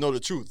 how I'm gonna know the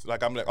truth.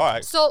 Like I'm like, all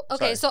right. So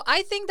okay, Sorry. so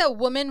I think that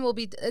women will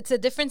be. It's a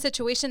different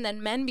situation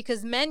than men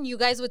because men, you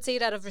guys would say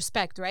it out of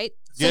respect, right?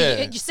 So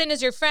Yeah. you Sin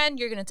is your friend.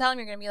 You're gonna tell him.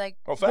 You're gonna be like,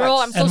 Oh, bro,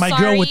 facts. I'm so And my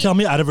sorry. girl would tell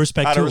me out of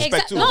respect Out of too.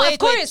 respect. too. No, Wait, of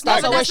course. wait, No,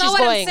 so but where that's not she's what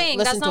going, I'm saying.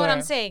 listen That's not to what her.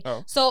 I'm saying.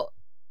 Oh. So,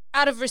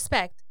 out of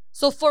respect.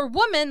 So for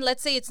women,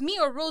 let's say it's me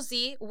or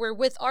Rosie, we're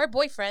with our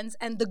boyfriends,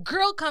 and the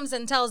girl comes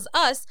and tells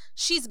us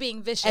she's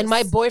being vicious. and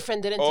my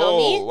boyfriend didn't tell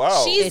me. Oh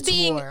wow. She's It's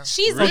being war.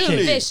 Really?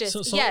 being vicious.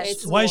 So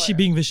yes, why is she war.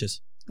 being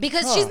vicious?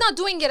 because Huh. she's not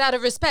doing it out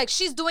of respect.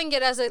 She's doing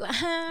it as a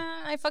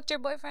I fucked your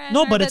boyfriend.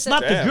 No, or but it's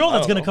not the Damn, girl I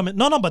that's don't gonna know. come in.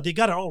 No, but they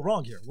got it all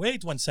wrong here.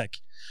 Wait 1 sec.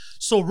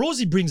 So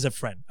Rosie brings a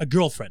friend, a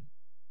girlfriend.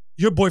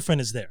 Your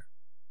boyfriend is there.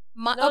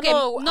 No, okay,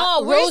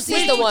 no, we're Rosie's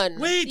saying- the one.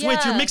 Wait,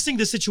 Yeah. you're mixing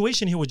the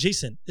situation here with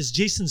Jason. It's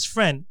Jason's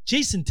friend.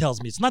 Jason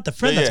tells me. It's not the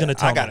friend that's gonna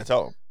tell I gotta me.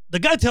 tell him. The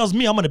guy tells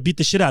me I'm gonna beat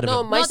the shit out of No,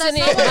 him. my, No, that's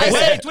scenario, not what I'm my,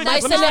 saying. Wait, my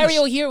let me scenario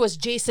finish. here was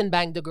Jason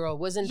banged the girl,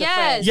 wasn't the Yes.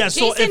 friend. Yeah,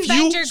 so Jason if banged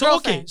you your so okay,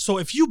 girlfriend. so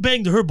if you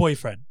banged her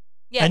boyfriend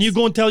Yes. and you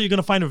go and tell you're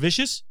gonna find her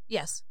vicious,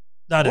 yes.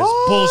 that is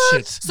What?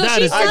 bullshit. So That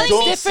she's is telling I me-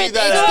 don't different- see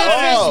that it's at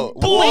different. all.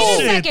 Bullshit.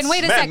 Wait a second. Wait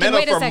a Man, second. men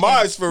Wait are a from second.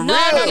 Mars for no,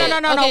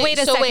 real. No. Okay, Wait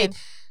a so second. wait.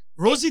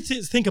 Rosie,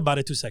 think about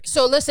it 2 seconds.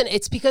 So listen,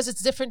 it's because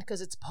it's different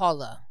because it's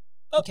Paula.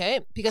 Okay?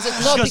 Because it's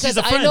no, Because because she's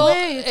a I friend. know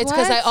Wait, it's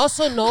because I what?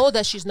 also know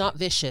that she's not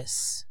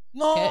vicious.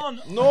 No, Okay.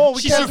 no. No,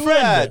 we She's can't your do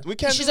friend. that. We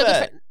can't She's do a good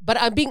that. friend.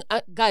 But I'm being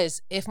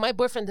guys, if my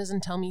boyfriend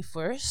doesn't tell me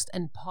first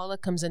and Paula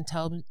comes and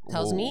tells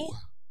me, Whoa.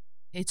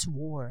 it's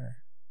war.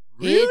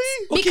 Really?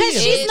 Okay, Because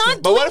yeah. she's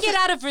not But what doing if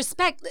it out of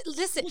respect.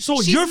 Listen. So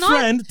she's your not,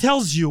 friend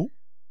tells you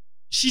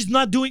she's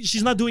not doing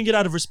it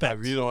out of I respect.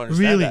 really don't understand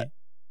Really? that.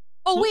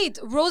 Oh wait,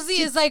 Rosie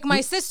is like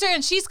my sister,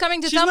 and she's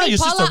coming to She's tell not me, your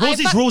Paula, sister.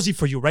 Rosie's I Rosie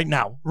for you right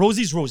now.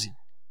 Rosie's Rosie.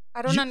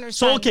 don't You- understand.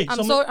 So okay, I'm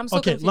so so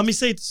okay. confused. Let me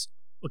say it's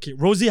okay.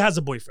 Rosie has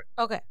a boyfriend.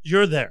 Okay.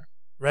 You're there,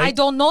 right? I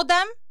don't know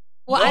them.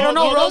 Well, I No, don't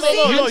know no, no, Rosie.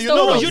 no, no, You know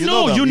them,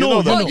 them. you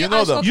know them, Oh, you know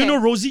yeah, them. okay.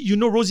 You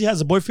know Rosie has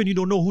a boyfriend. You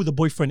don't know who the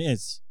boyfriend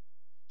is.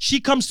 She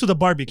comes to the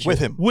barbecue With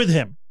him. With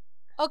him.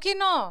 Okay,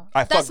 no,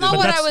 I that's fucked not it.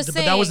 what But I was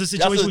saying. that was the That's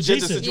situation with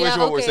legit the Jason. situation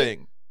Yeah, what we're okay.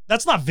 saying.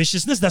 That's not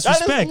viciousness. That's That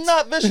respect. is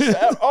not vicious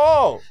at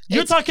all.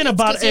 You're talking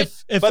about 'cause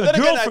if But a then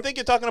again, I girlfriend. think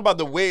you're talking about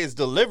the way it's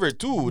delivered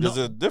too. There's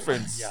a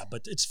difference. Yeah,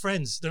 but it's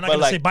friends. They're not But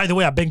gonna say, like- "By the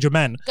way, I banged your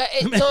man."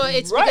 No,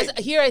 it's Right.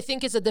 because here I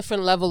think it's a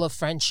different level of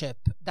friendship.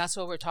 That's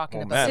what we're talking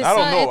Oh, about. man, I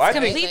don't know. It's I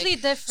think- completely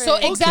different. So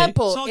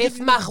example, so I'll if give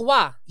you-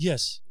 Marwa,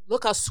 Yes.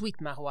 look how sweet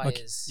Marwa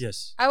Okay. is.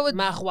 Yes. I would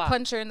Marwa.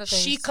 punch her in the face.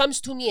 She comes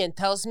to me and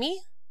tells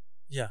me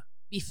Yeah.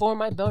 before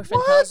my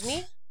boyfriend What? tells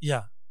me.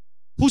 Yeah.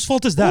 Whose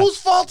fault is that? Whose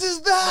fault is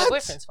My that?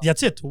 boyfriend's fault.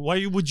 That's it.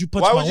 Why would you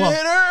punch Why my would you wife?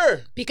 hit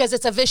her? Because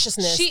it's a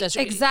viciousness.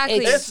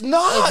 Exactly. It's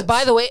not. It's,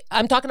 by the way,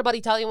 I'm talking about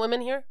Italian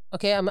women here.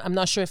 Okay, I'm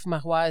not sure if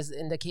Marwa is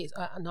in the case.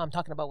 No, I'm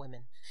talking about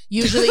women.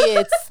 Usually,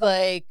 it's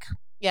like,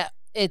 yeah,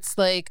 it's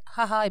like,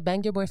 haha, I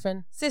banged your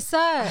boyfriend. C'est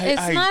ça. It's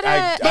I- not I- a.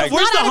 I- It's Where's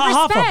not the out of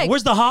ha-ha from? respect.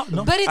 Where's the ha?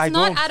 No. But it's I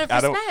not don't- out of I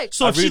don't- respect.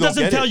 So I if really she don't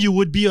doesn't get tell it. you,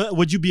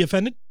 would you be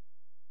offended?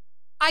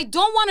 I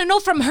don't want to know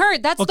from her.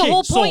 That's Okay, the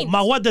whole so point.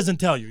 Marwa doesn't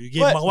tell you. You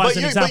gave But, Marwa as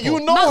an but example. you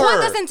know Marwa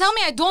her. doesn't tell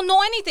me. I don't know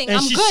anything. and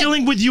I'm she's good.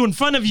 chilling with you in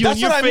front of you That's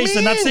in your what I face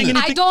and not saying mean.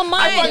 anything. I don't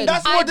mind. I find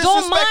that's more I don't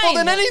disrespectful mind.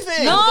 than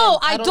anything. No, I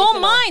I don't don't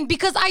think I mind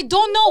because I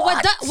don't know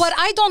what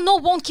I don't know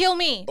won't kill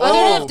me. I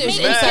don't know if there's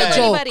Maybe inside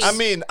kill jokes. anybody. I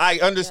mean, I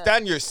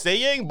understand you're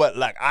saying, but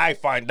like, I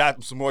find that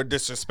more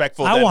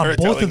disrespectful. I than want her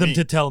both telling of them me.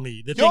 to tell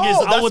me. The Yo, thing is,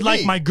 I that's would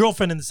like me. my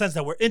girlfriend in the sense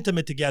that we're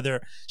intimate together.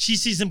 She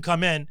sees him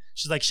come in.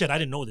 She's like, shit, I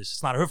didn't know this.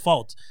 It's not her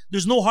fault.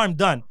 There's no harm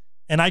done.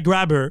 And I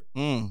grab her,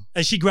 Mm.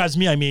 and she grabs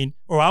me,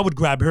 or I would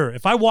grab her.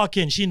 If I walk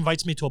in, she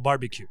invites me to a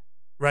barbecue,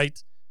 right?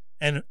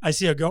 And I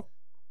see a girl,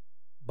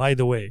 by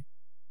the way,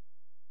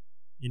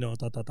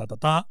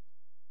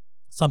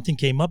 something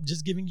came up,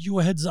 just giving you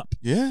a heads up.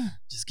 Yeah,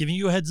 Just giving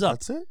you a heads up.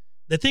 that's it.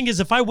 The thing is,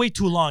 if I wait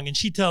too long and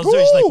she tells her,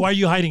 she's like, Woo! why are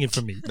you hiding it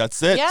from me?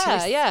 That's it.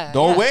 Yeah, yeah.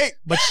 Don't yeah. wait.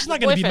 But she's not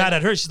going to be Boyfriend. mad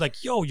at her. She's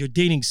like, yo, you're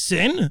dating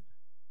Sin?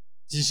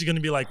 She's going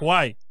to be like,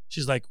 why?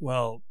 She's like,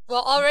 well,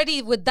 Well,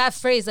 already with that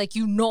phrase, like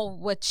you know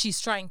what she's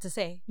trying to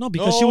say. no,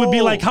 because she would be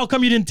No. like, how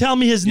come you didn't tell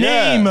me his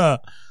Yeah. name?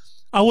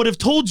 I would have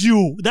told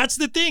you. That's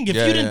the thing. If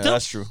Yeah, you didn't yeah, tell,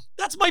 that's true.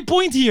 that's my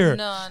point here.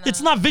 No,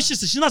 It's no, not no. vicious.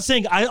 She's not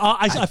saying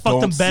I fucked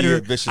don't him see better.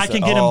 it vicious I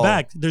can at get him all.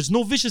 back. There's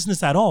no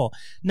viciousness at all.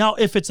 Now,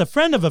 if it's a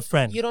friend of a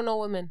friend, You don't know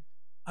women.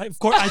 of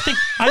course, I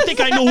think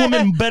I know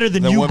women better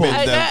than The you women, both.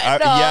 I- then,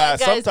 no, yeah,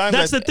 guys. sometimes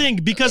That's the thing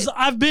because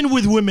I've been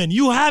with women.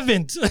 You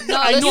haven't. I know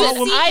how listen,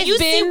 women. I've You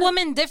see been-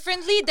 women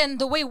differently than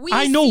the way we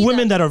I know see women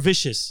them. that are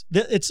vicious.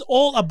 It's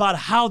all about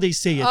how they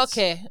say it.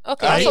 Okay,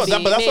 okay. That's what,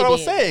 maybe, but that's what I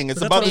was maybe. saying. It's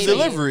But about the that's maybe.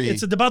 delivery.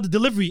 It's about the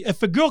delivery.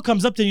 If a girl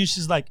comes up to you,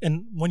 she's like,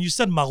 and when you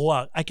said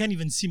Marwa, I can't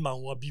even see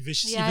Marwa be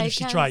vicious, Yeah, even I if she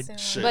can't tried. say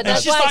Shit. But And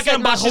that's she's why I talking said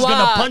about she's Marwa.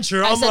 gonna punch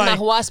her. I I'm said like,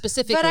 Marwa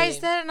specifically. But I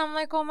said, and I'm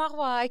like, oh,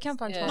 Marwa, I can't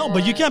punch Yeah. Marwa. no,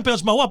 but you can't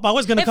punch Marwa.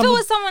 Marwa's gonna If come. it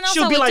was someone else,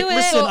 she'll I be would like, do it.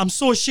 listen, I'm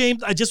so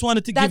ashamed. I just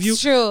wanted to give That's you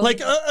true. like,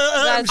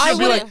 That's she'll true.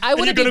 be like, I and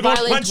wouldn't you're be gonna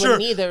go violent punch with her.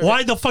 him either.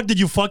 Why the fuck did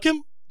you fuck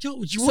him?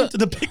 Yo, you went to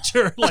the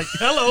picture. Like,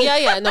 hello.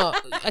 Yeah, no.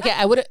 Okay,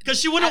 I would. Because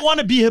she wouldn't want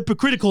to be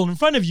hypocritical in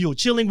front of you,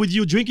 chilling with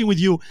you, drinking with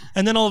you,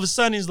 and then all of a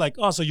sudden he's like,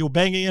 "Oh, so you were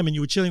banging him and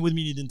you were chilling with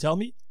me and you didn't tell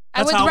me?"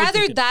 I would how rather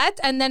think it. that,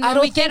 and then I when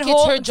don't we think get it's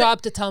home, her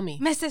job to tell me.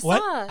 Mais c'est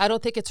What? ça. I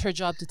don't think it's her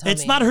job to tell me.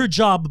 It's not her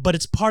job, but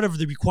it's part of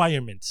the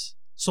requirements.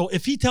 So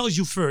if he tells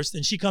you first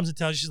and she comes and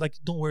tells you, she's like,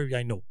 "Don't worry,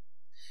 I know,"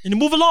 and you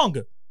move along.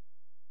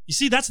 You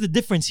see, that's the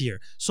difference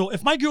here. So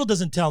if my girl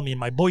doesn't tell me and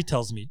my boy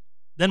tells me,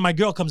 then my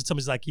girl comes and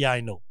tells me, like, "Yeah,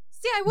 I know."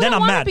 See, I Then wouldn't I'm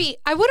want to mad. be.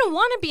 I wouldn't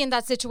want to be in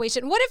that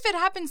situation. What if it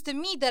happens to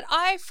me that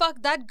I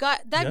fuck that guy,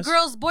 that Yes.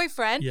 girl's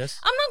boyfriend? Yes.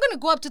 I'm not gonna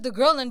go up to the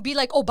girl and be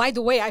like, "Oh, by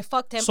the way, I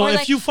fucked him." So or if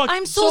like, you fuck-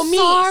 I'm so, me,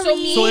 sorry.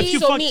 So if you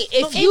fuck-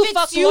 if No, you if it's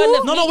fuck you- one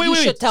of No, me, wait, you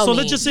wait. should tell So me.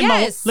 let's just say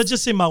Yes. let's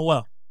just say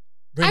Marwa.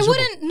 I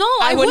wouldn't. No,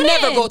 I would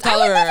never go wouldn't.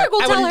 tell I would her. never go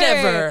I tell would her.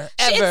 never,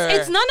 ever.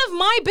 It's none of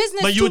my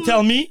business. But you would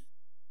tell me?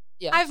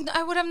 Yeah.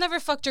 I would have never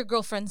fucked your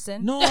girlfriend,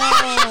 Sin. No.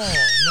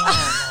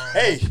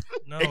 Hey,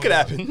 No, it could no.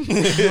 happen.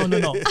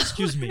 No.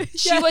 Excuse me.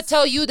 She would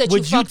tell you that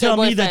Would you you fucked her tell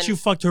me boyfriend. that you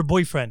fucked her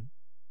boyfriend?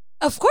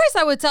 Of course,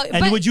 I would tell you.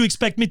 And but would you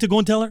expect me to go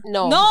and tell her?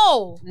 No.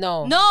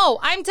 no, No.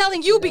 I'm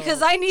telling you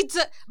because I need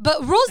to.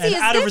 But Rosie And is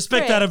out of different.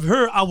 respect out of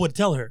her, I would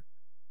tell her.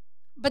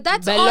 But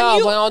that's Ben on là,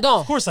 you. voyons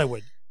donc. Of course I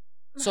would.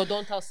 So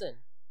don't tell Sin.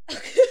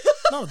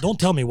 No, don't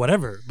tell me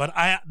whatever. But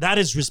that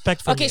is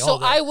respect for Okay, me. so all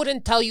that. I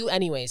wouldn't tell you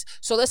anyways.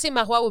 So let's say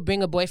Marwa would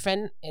bring a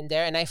boyfriend in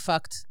there and I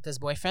fucked this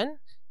boyfriend.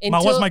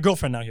 Marwa's my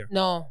girlfriend now here.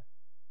 No.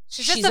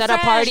 She's She's just a at a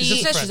friend. party.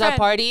 She's just a She's friend. at a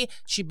party.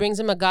 She brings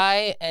him a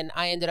guy and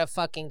I ended up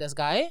fucking this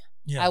guy.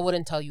 Yeah. I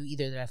wouldn't tell you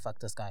either that I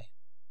fucked this guy.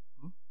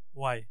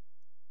 Why?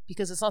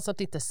 Because it's not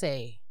something to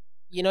say.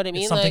 You know what I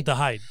mean? It's something Like, to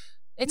hide.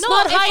 it's No,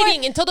 not if I-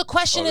 hiding until the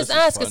question Oh, is this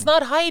is asked. fun. It's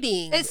not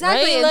hiding.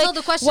 Exactly, right? until Like,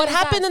 the question what is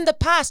happened asked. in the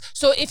past.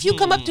 So if you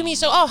come up to me,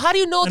 so how do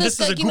you know And this? this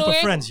is a Like, you group know, of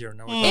right? friends here.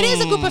 No, It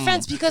is a group of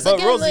friends because But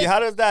again, Rosie,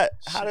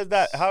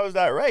 like, how is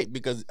that right?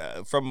 Because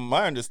from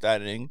my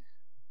understanding,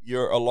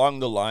 you're along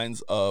the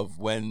lines of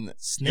when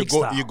Snake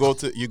style. you go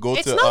to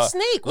It's to not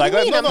snake. What do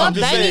you mean? I'm I'm not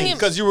just banging saying him.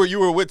 because you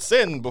were with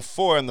Sin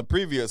before in the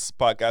previous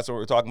podcast where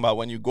we were talking about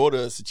when you go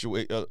to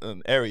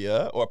an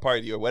area or a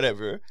party or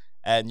whatever,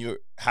 and you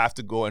have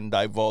to go and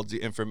divulge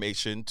the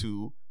information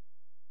to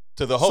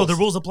the host. So the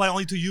rules apply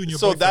only to you and your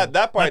So boyfriend.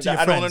 that part not to your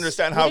I don't friends.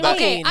 understand What how do you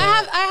that. mean? Okay,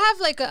 I have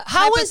like a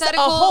How is a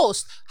hypothetical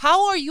host?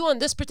 How are you on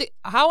this particular?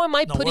 How am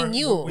I No, putting we're-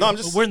 you? We're, No, I'm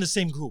just- we're in the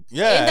same group. In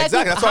Yeah, that exactly.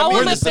 group, That's what how I mean.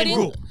 We're am in I the same putting-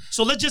 group.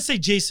 So let's just say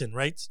Jason,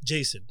 right?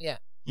 Jason. Yeah.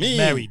 He's Me.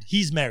 married.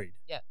 He's married.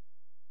 Yeah.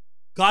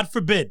 God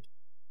forbid.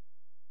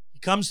 He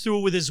comes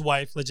through with his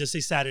wife. Let's just say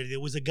Saturday. There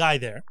was a guy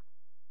there.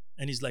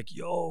 And he's like,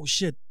 yo,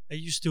 shit. I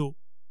used to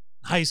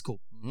high school.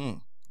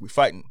 We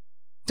fighting.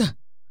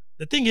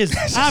 The thing is,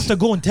 I have to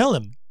go and tell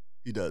him.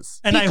 He does.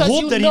 And Because I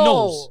hope you that he know.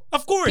 knows.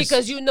 Of course.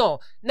 Because you know.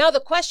 Now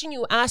the question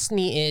you asked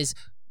me is,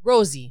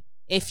 Rosie,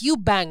 if you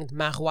banged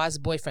Maroua's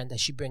boyfriend that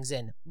she brings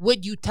in,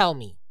 would you tell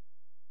me?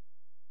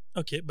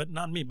 Okay, but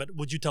not me. But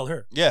would you tell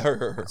her? Yeah,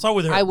 her. Start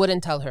with her. I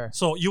wouldn't tell her.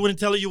 So you wouldn't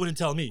tell her, you wouldn't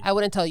tell me. I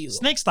wouldn't tell you.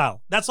 Snake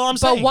style. That's all I'm But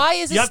saying. why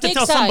is it You have to snake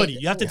tell style? somebody.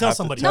 You have to You tell have to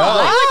somebody. No, tell.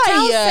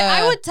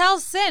 I would tell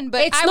Sin,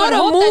 but It's I not would a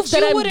hope move that that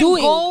you I'm wouldn't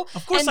doing. go.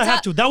 Of course and I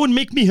have to. That would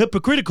make me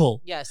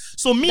hypocritical. Yes.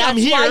 So me, I'm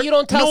That's here why you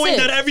don't tell knowing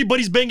Sid. that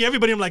everybody's banging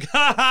everybody. I'm like,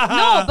 ha ha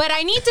ha. No, but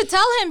I need to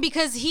tell him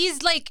because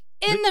he's like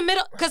in the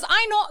middle. Because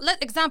I know,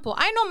 example,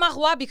 I know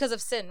Marois because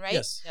of Sin, right?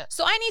 Yes. Yeah.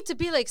 So I need to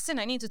be like, Sin,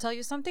 I need to tell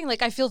you something.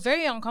 Like, I feel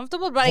very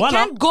uncomfortable, but I Voila.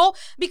 can't go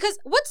because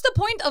what's the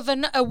point of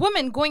a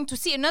woman going to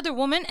see another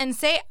woman and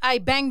say, I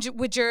banged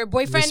with your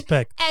boyfriend?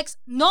 Respect. Ex.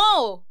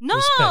 No. Respect.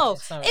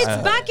 It's not It's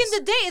right. back in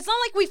the day. It's not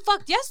like we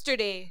fucked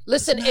yesterday.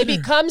 Listen, it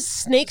becomes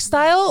snake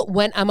style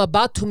when I'm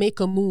about to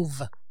make a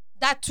move.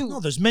 That too. No,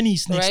 there's many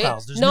snake Right?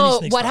 styles. There's many No,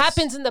 snake what styles.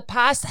 happens in the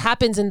past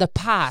happens in the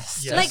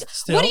past. Yes. Like,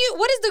 Still.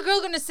 what is the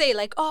girl gonna say?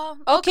 Like, oh,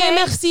 Okay, okay,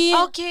 merci.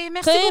 Okay,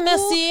 merci Okay, beaucoup.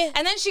 merci.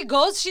 And then she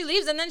goes, she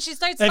leaves, and then she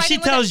starts If fighting she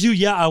with tells you,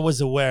 yeah, I was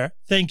aware.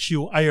 Thank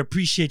you. I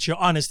appreciate your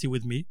honesty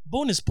with me.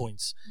 Bonus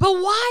points. But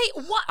why?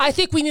 What? I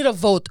think we need a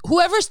vote.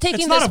 Whoever's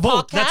taking It's not this a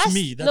vote. podcast, That's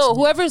me. That's no, me.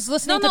 whoever's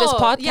listening No, to this no.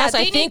 podcast, Yeah, I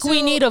they think need we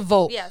to- need a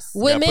vote. Yes.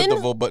 Yeah, put the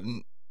Women, vote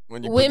button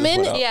when you put this women,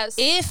 one out. Yes.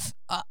 if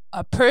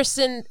a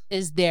person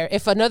is there,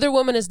 if another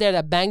woman is there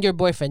that banged your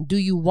boyfriend, do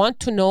you want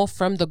to know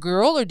from the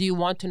girl or do you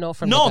want to know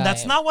from the No, guy?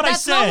 that's not what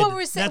That's I not said. what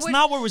we're saying. That's We're-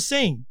 not what we're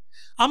saying.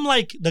 I'm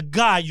like, the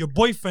guy, your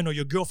boyfriend or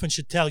your girlfriend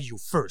should tell you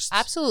first.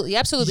 Absolutely,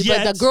 absolutely.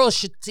 Yet- but the girl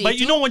should see. But it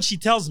you too. know when she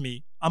tells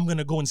me, I'm going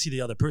to go and see the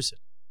other person.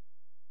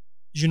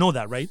 You know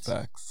that, right?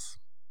 Facts.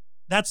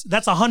 That's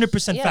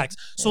 100% Yeah. facts.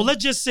 So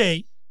let's just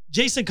say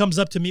Jason comes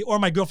up to me or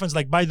my girlfriend's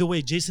like, by the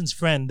way, Jason's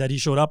friend that he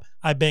showed up,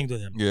 I banged with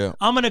him. Yeah.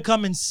 I'm going to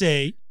come and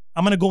say,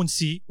 I'm going to go and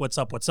see what's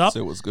up.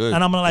 Say what's good.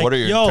 And I'm gonna like, what are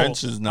your yo,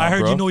 intentions now, I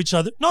heard bro? you know each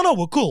other. No,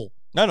 we're cool.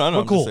 No, we're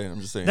I'm cool.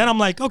 just saying. Then I'm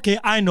like, okay,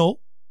 I know.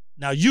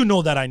 Now you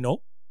know that I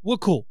know. We're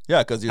cool. yeah,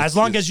 because As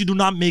long as you do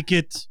not make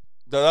it.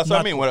 That's what I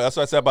not mean. cool. That's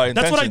what I said about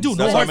intentions. That's what I do.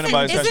 That's No, what I mean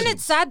about Listen, intentions. isn't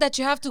it sad that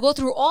you have to go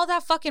through all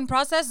that fucking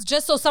process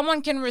just so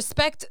someone can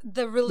respect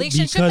the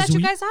relationship that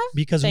you guys have?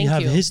 Because Thank we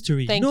have you.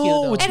 history. Thank no, you,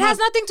 though. it's It not. has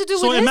nothing to do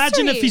So with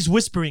imagine history. if he's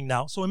whispering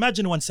now. So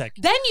imagine 1 sec.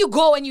 Then you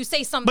go and you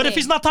say something. But if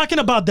he's not talking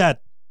about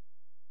that,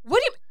 What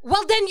do you,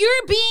 well, then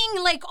you're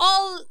being like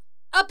all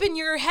up in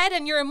your head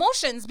and your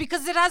emotions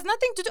because it has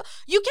nothing to do.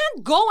 You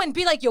can't go and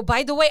be like, yo,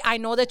 by the way, I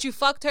know that you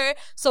fucked her,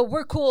 so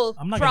we're cool.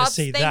 I'm not going to Props,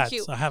 say thank that.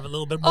 you. So I have a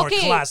little bit more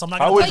Okay. class. I'm not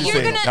How going would But you to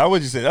you're say? gonna- How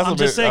would you say? That's I'm a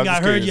bit, just saying I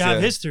heard curious, you have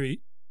yeah.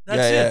 history.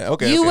 That's it. Yeah.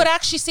 Okay. you okay. would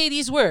actually say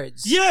these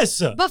words. Yes.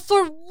 But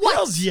for what?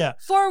 Hells yeah.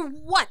 For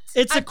what?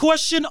 It's a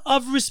question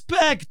of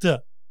respect.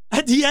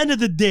 At the end of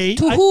the day,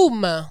 To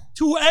whom?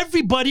 to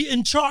everybody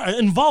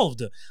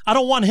involved. I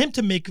don't want him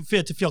to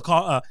feel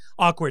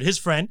awkward. His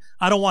friend.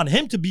 I don't want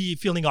him to be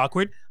feeling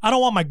awkward. I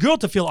don't want my girl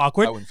to feel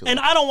awkward, I wouldn't feel and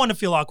awkward. I don't want to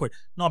feel awkward.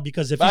 No,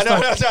 because if you I know,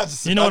 start,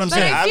 that's- you know what I'm But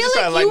saying. I I'm feel just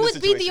trying to like you lighten the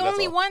would be the situation, that's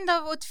only all. one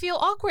that would feel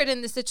awkward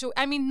in this situation.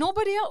 I mean,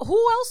 nobody else. Who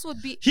else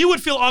would be? He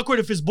would feel awkward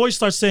if his boy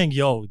starts saying,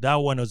 "Yo, that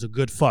one was a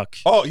good fuck."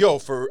 Oh, yo,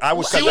 I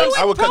would cut He that. would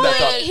I would cut probably, that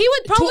talk. he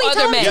would probably other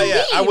tell him men. to Yeah,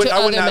 yeah. I leave. would. to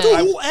I would other not. men.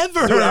 I,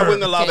 Whoever. dude, I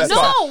wouldn't allow Okay. that No,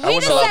 talk. I wait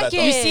wouldn't a allow that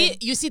second. talk.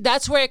 You see,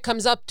 that's where it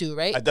comes up to,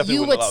 right? I definitely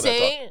you wouldn't would allow that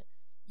say,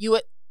 you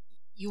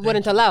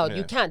wouldn't you. allow it. Yeah.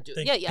 You can't do.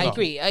 Thank Yeah, you. I No.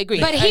 agree. I agree.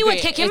 But I he would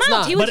agree. kick him It's out.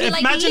 not. He would But be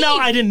like, imagine now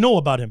leave. I didn't know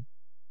about him,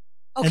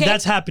 Okay. and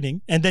that's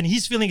happening, and then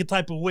he's feeling a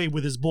type of way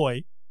with his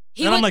boy,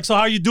 He and I'm would- like, "So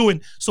how are you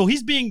doing?" So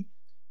he's being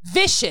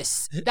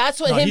Vicious. That's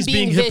what no, him he's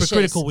being, being vicious.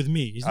 hypocritical with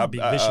me. He's not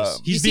being vicious.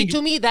 You He's see, being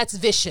to me, that's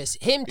vicious.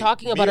 Him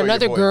talking Me about or your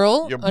another boy?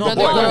 girl, Your another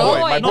boy, my girl. boy,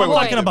 my No, boy I'm was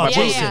talking about my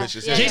boy Jason. was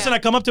vicious, yeah. Jason, I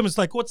come up to him. It's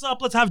like, "What's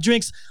up? Let's have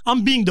drinks."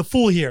 I'm being the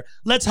fool here.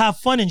 Let's have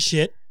fun and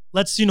shit.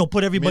 Let's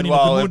put everybody in a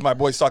Meanwhile, good if mood. my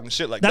boy's talking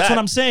shit like That's that, what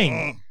I'm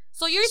saying.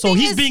 So you're So saying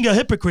he's is, being a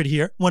hypocrite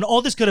here when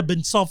all this could have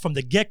been solved from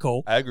the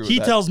get-go. I agree with He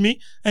that. tells me,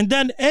 and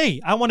then,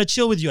 hey, I want to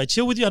chill with you. I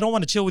chill with you. I don't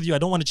want to chill with you. I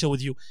don't want to chill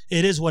with you.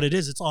 It is what it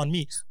is. It's on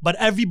me. But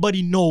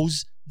everybody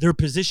knows their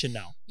position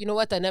now. You know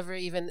what? I never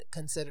even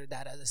considered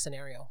that as a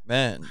scenario.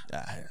 man.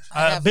 I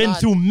I've have been not.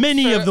 through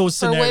many of those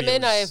For scenarios.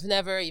 women, I've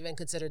never even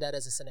considered that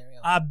as a scenario.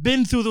 I've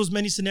been through those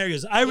many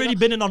scenarios. I already know,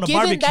 been in on a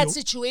Given barbecue. that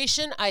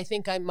situation, I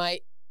think I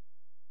might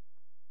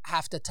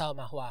have to tell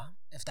Mahwa.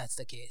 if that's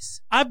the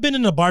case. I've been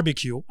in a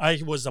barbecue.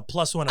 I was a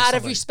plus one. Out of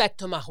somebody. respect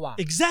to Mahwa.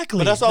 Exactly.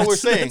 But that's all we're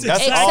saying.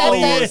 That's Except all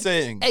that- we're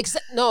saying.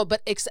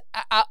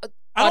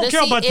 I don't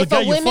care honestly, about the if guy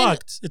a you women-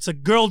 fucked. It's a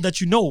girl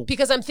that you know.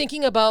 Because I'm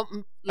thinking about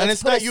And let's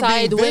it's put not you being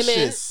aside women.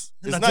 vicious.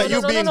 It's That's not it.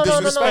 you being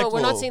disrespectful. No.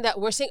 We're not saying that.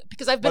 We're saying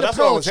because I've been But that's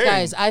what I was approached,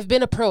 guys. hearing. I've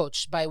been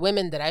approached by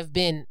women that I've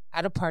been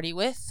at a party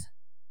with,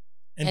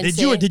 And and did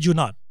you or saying- did you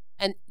not?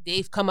 and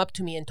they've come up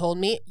to me and told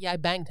me, "Yeah, I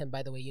banged him.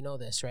 By the way, you know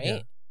this, right?"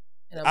 Yeah.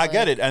 And I'm I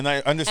get it, and I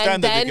understand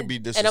and that then, they can be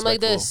disrespectful. and I'm like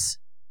this.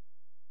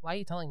 Why are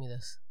you telling me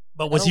this?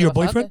 But I was don't he your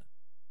give a fuck. boyfriend?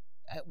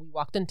 We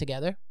walked in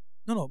together.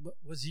 No. But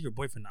was he your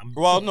boyfriend?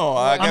 Well, no,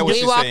 I get We what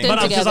you're walked saying. in But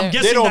because together. I'm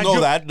guessing They don't that know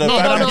girl- that. The They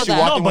fact don't that know she that.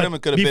 walked No, in with but him,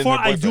 it could have been before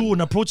their I do boyfriend.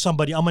 and approach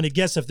somebody, I'm gonna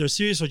guess if they're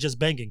serious or just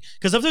banging.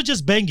 Because if they're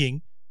just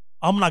banging,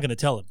 I'm not gonna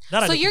tell them.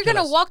 That I So could you're care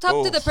gonna less. walk up to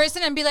Oh. the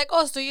person and be like,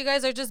 "Oh, so you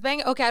guys are just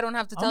banging? Okay, I don't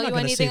have to I'm tell not you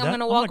gonna say anything. I'm that. gonna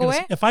not walk gonna away."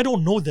 say- If I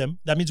don't know them,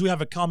 that means we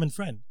have a common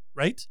friend,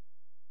 right?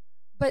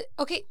 But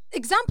okay,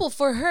 example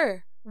for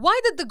her. Why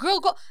did the girl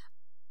go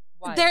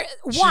Why? there?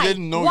 She Why?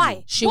 didn't know Why?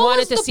 you. She What wanted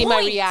was to the see my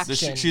point?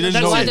 reaction. She didn't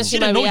That's know wanted you. to She see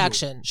my didn't know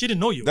reaction. you. She didn't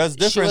know you. That's She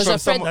different was from a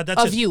friend someone.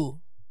 That's of it. you.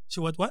 She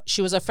what?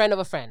 She was a friend of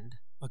a friend,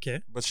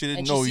 Okay. But she didn't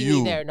and know she see you.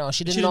 me there. No,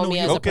 she didn't She didn't know me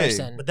know as you. a Okay.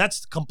 person. But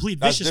that's complete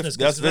That's viciousness.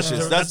 that's 'cause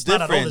vicious. That's not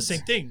at all the different.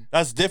 same thing.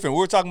 That's different.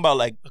 We're talking about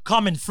like, A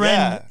common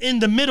friend in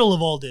the middle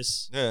of all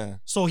this. yeah.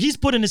 So he's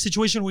put in a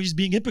situation where he's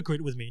being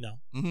hypocrite with me now.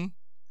 Mm-hmm.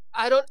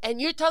 I don't, and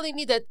you're telling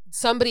me that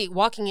somebody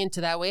walking into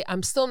that way,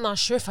 I'm still not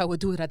sure if I would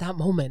do it at that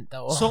moment,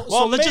 though. So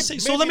Well, let's just say. maybe-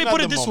 So let me maybe put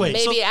not it the this way.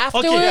 moment. Maybe So,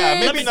 afterwards? Okay, Yeah, Let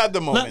maybe me- not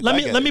the moment. Let I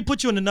me get let it. me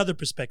put you in another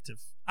perspective.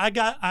 I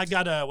got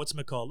a what's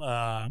it called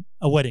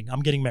a wedding.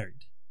 I'm getting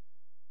married,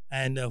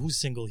 and who's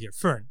single here?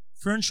 Fern.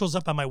 Fern shows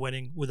up at my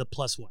wedding with a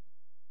 +1,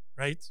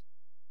 right?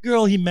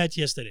 Girl he met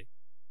yesterday.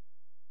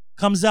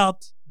 Comes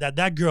out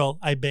that girl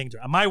I banged her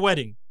at my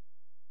wedding.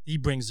 He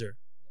brings her.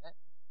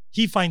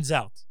 He finds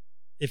out.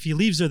 If he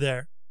leaves her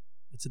there,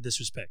 it's a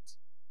disrespect.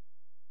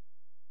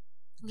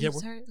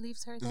 Leaves her there.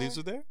 Leaves her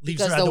there. Leaves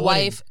because her at the wedding.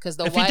 wife, because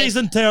the If wife, he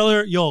doesn't tell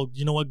her, yo,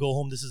 you know what? Go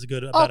home. This is a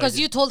good. Oh, bad because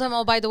idea. you told him,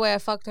 "Oh, by the way, I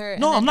fucked her."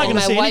 No, and I'm then- not gonna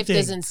my say wife anything.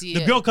 doesn't see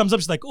The it. girl comes up,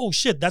 she's like, "Oh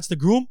shit, that's the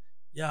groom."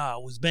 Yeah, I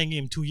was banging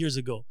him 2 years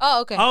ago.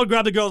 Oh, okay. I would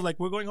grab the girl like,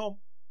 "We're going home."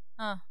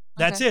 Oh,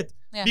 That's okay. it.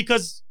 Yeah.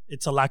 Because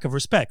it's a lack of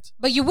respect.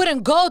 But you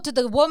wouldn't go to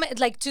the woman,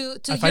 like to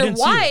If I your didn't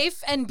see her.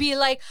 wife, and be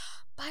like,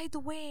 "By the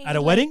way." At a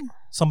like- wedding,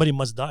 somebody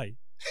must die.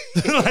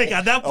 Like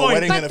at that A point,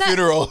 wedding But and a that-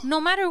 funeral.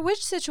 No matter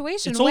which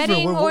situation, it's over.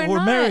 wedding or We're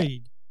not.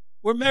 married.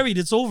 We're married.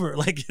 It's over.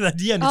 Like at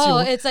the end, it's Oh,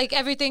 your. it's like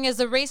everything is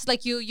erased.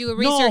 Like you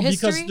erase No, your because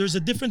history. there's a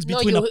difference no,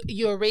 between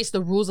you erase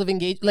the rules of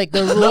engagement, like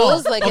the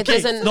rules, like Okay,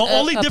 it doesn't. the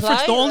only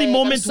difference, apply? the only Like,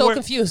 moment I'm so where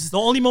confused. the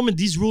only moment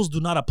these rules do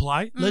not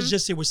apply. Let's Mhm.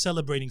 just say we're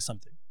celebrating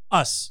something.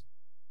 Us,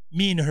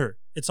 me and her.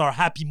 It's our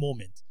happy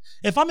moment.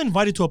 If I'm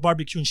invited to a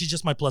barbecue and she's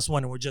just my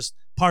 +1 and we're just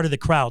part of the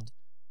crowd,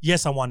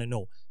 yes, I want to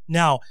know.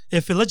 Now,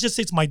 if let's just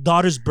say it's my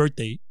daughter's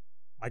birthday,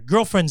 my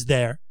girlfriend's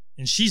there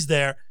and she's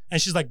there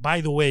and she's like,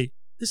 by the way,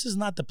 this is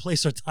not the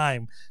place or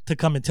time to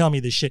come and tell me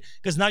this shit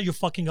because now you're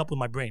fucking up with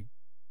my brain.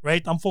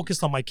 Right? I'm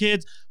focused on my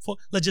kids.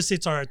 Let's just say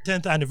it's our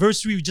 10th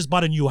anniversary. We just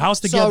bought a new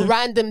house So together. a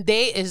random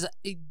day is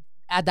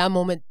at that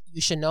moment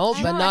you should know,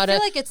 I but know, not I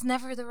feel a. like it's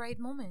never the right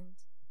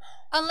moment,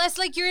 unless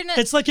like you're in a.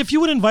 It's like if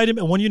you would invite him,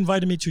 when you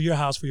invited me to your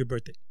house for your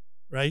birthday,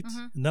 right?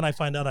 Mhm. And then I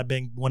find out I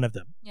banged one of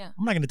them. Yeah.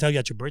 I'm not going to tell you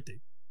at your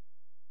birthday.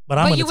 But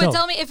I'm But going you to would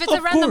tell me if it's a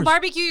Of random course.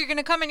 barbecue, you're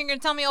gonna come and you're gonna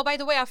tell me, "Oh, by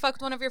the way, I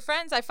fucked one of your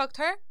friends. I fucked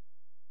her."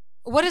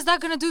 What is that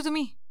gonna do to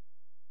me?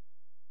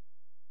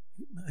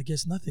 I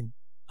guess nothing.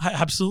 I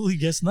absolutely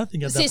guess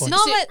nothing at that See, point. No,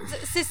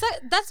 See-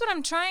 but that's what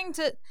I'm trying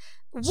to.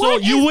 So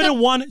What you is wouldn't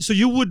want. So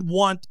you would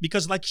want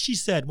because, like she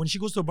said, when she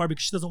goes to a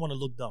barbecue, she doesn't want to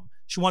look dumb.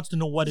 She wants to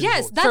know what is.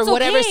 Yes, going. that's for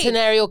whatever okay.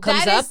 scenario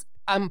comes That up, is-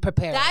 I'm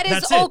prepared. that is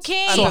That's it.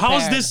 okay. So I'm how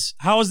is prepared. this?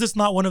 How is this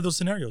not one of those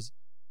scenarios?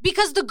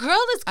 Because the girl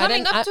is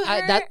coming up to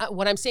her.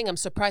 What I'm saying, I'm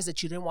surprised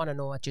that you didn't want to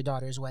know at your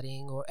daughter's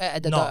wedding or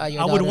at the No,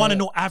 your I would daughter- want to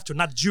know after,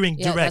 not during.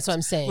 Yeah, direct. that's what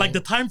I'm saying. Like the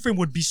time frame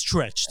would be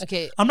stretched.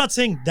 Okay, I'm not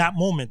saying that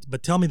moment,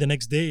 but tell me the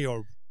next day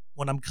or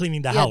when I'm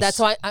cleaning the yeah, house. that's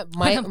why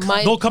my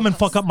Don't come and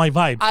fuck up my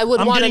vibe. I would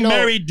I'm wanna getting know-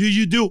 married. Do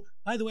you do?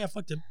 By the way, I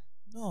fucked him.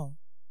 No.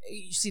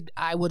 you see,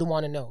 I would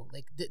want to know,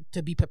 like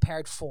to be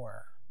prepared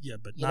for. Yeah,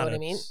 but You know not what I at-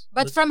 mean?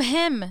 But from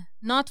him,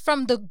 not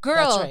from the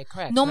girl. That's right,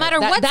 correct. No correct. matter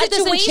what that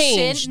doesn't situation,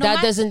 change. no That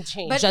ma- doesn't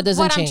change. But That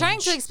doesn't what change. I'm trying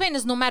to explain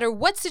is no matter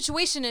what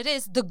situation it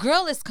is, the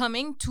girl is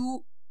coming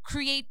to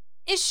create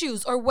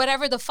issues or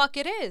whatever the fuck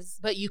it is.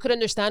 But you could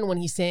understand when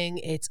he's saying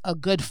it's a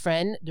good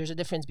friend. There's a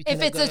difference between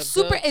If it's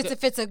a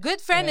if it's a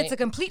good friend, it's a Right.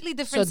 completely So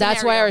different.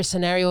 that's why scenario. our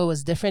scenario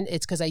was different.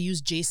 It's because I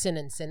used Jason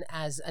and Sin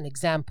as an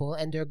example,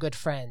 and they're good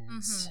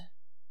friends,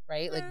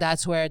 right? Like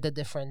that's where the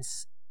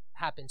difference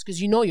happens. Because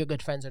you know your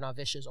good friends are not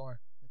vicious, or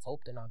let's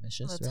hope they're not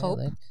vicious. Let's right? hope.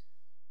 Like,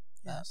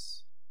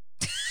 Yes.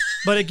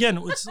 But again,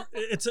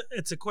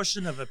 it's a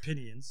question of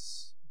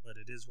opinions, but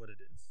it is what it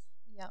is.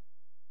 Yeah.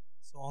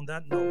 So on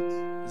that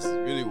note, This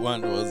really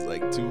one was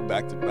like 2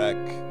 back-to-back,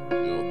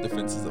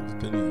 differences of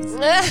opinions.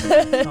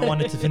 I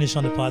wanted to finish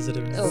on the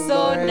positive note. Oh, So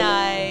Lord.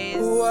 nice.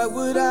 What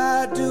would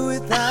I do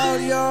without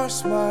your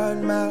smart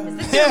mouth? Is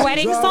this your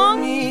wedding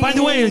song? By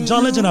the way,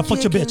 John Legend, I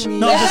fucked your bitch.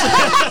 No, I'm just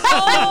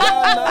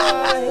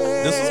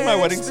This was my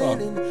wedding song.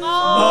 There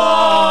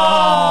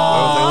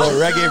Oh. was a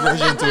little reggae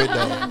version to it,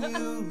 though.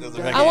 There was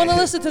a I want to reggae.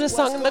 listen to the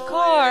song in the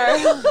car.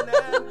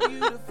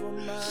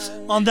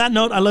 on that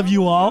note, I love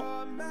you all.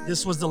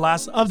 This was the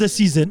last of the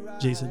season.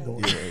 Jason, don't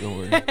worry. Yeah, don't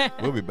worry.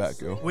 We'll be back,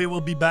 yo. We will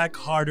be back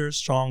harder,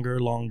 stronger,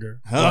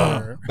 longer.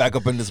 Back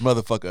up in this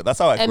motherfucker. That's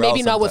how I And growl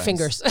maybe not with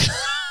sometimes. fingers.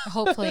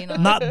 Hopefully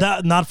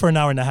not. Not for an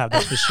hour and a half,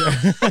 that's for sure.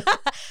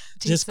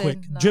 Just Jason, quick.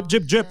 no, Drip,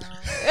 drip, drip.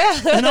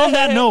 no. And on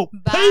that note,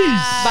 Bye.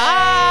 peace.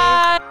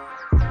 Bye.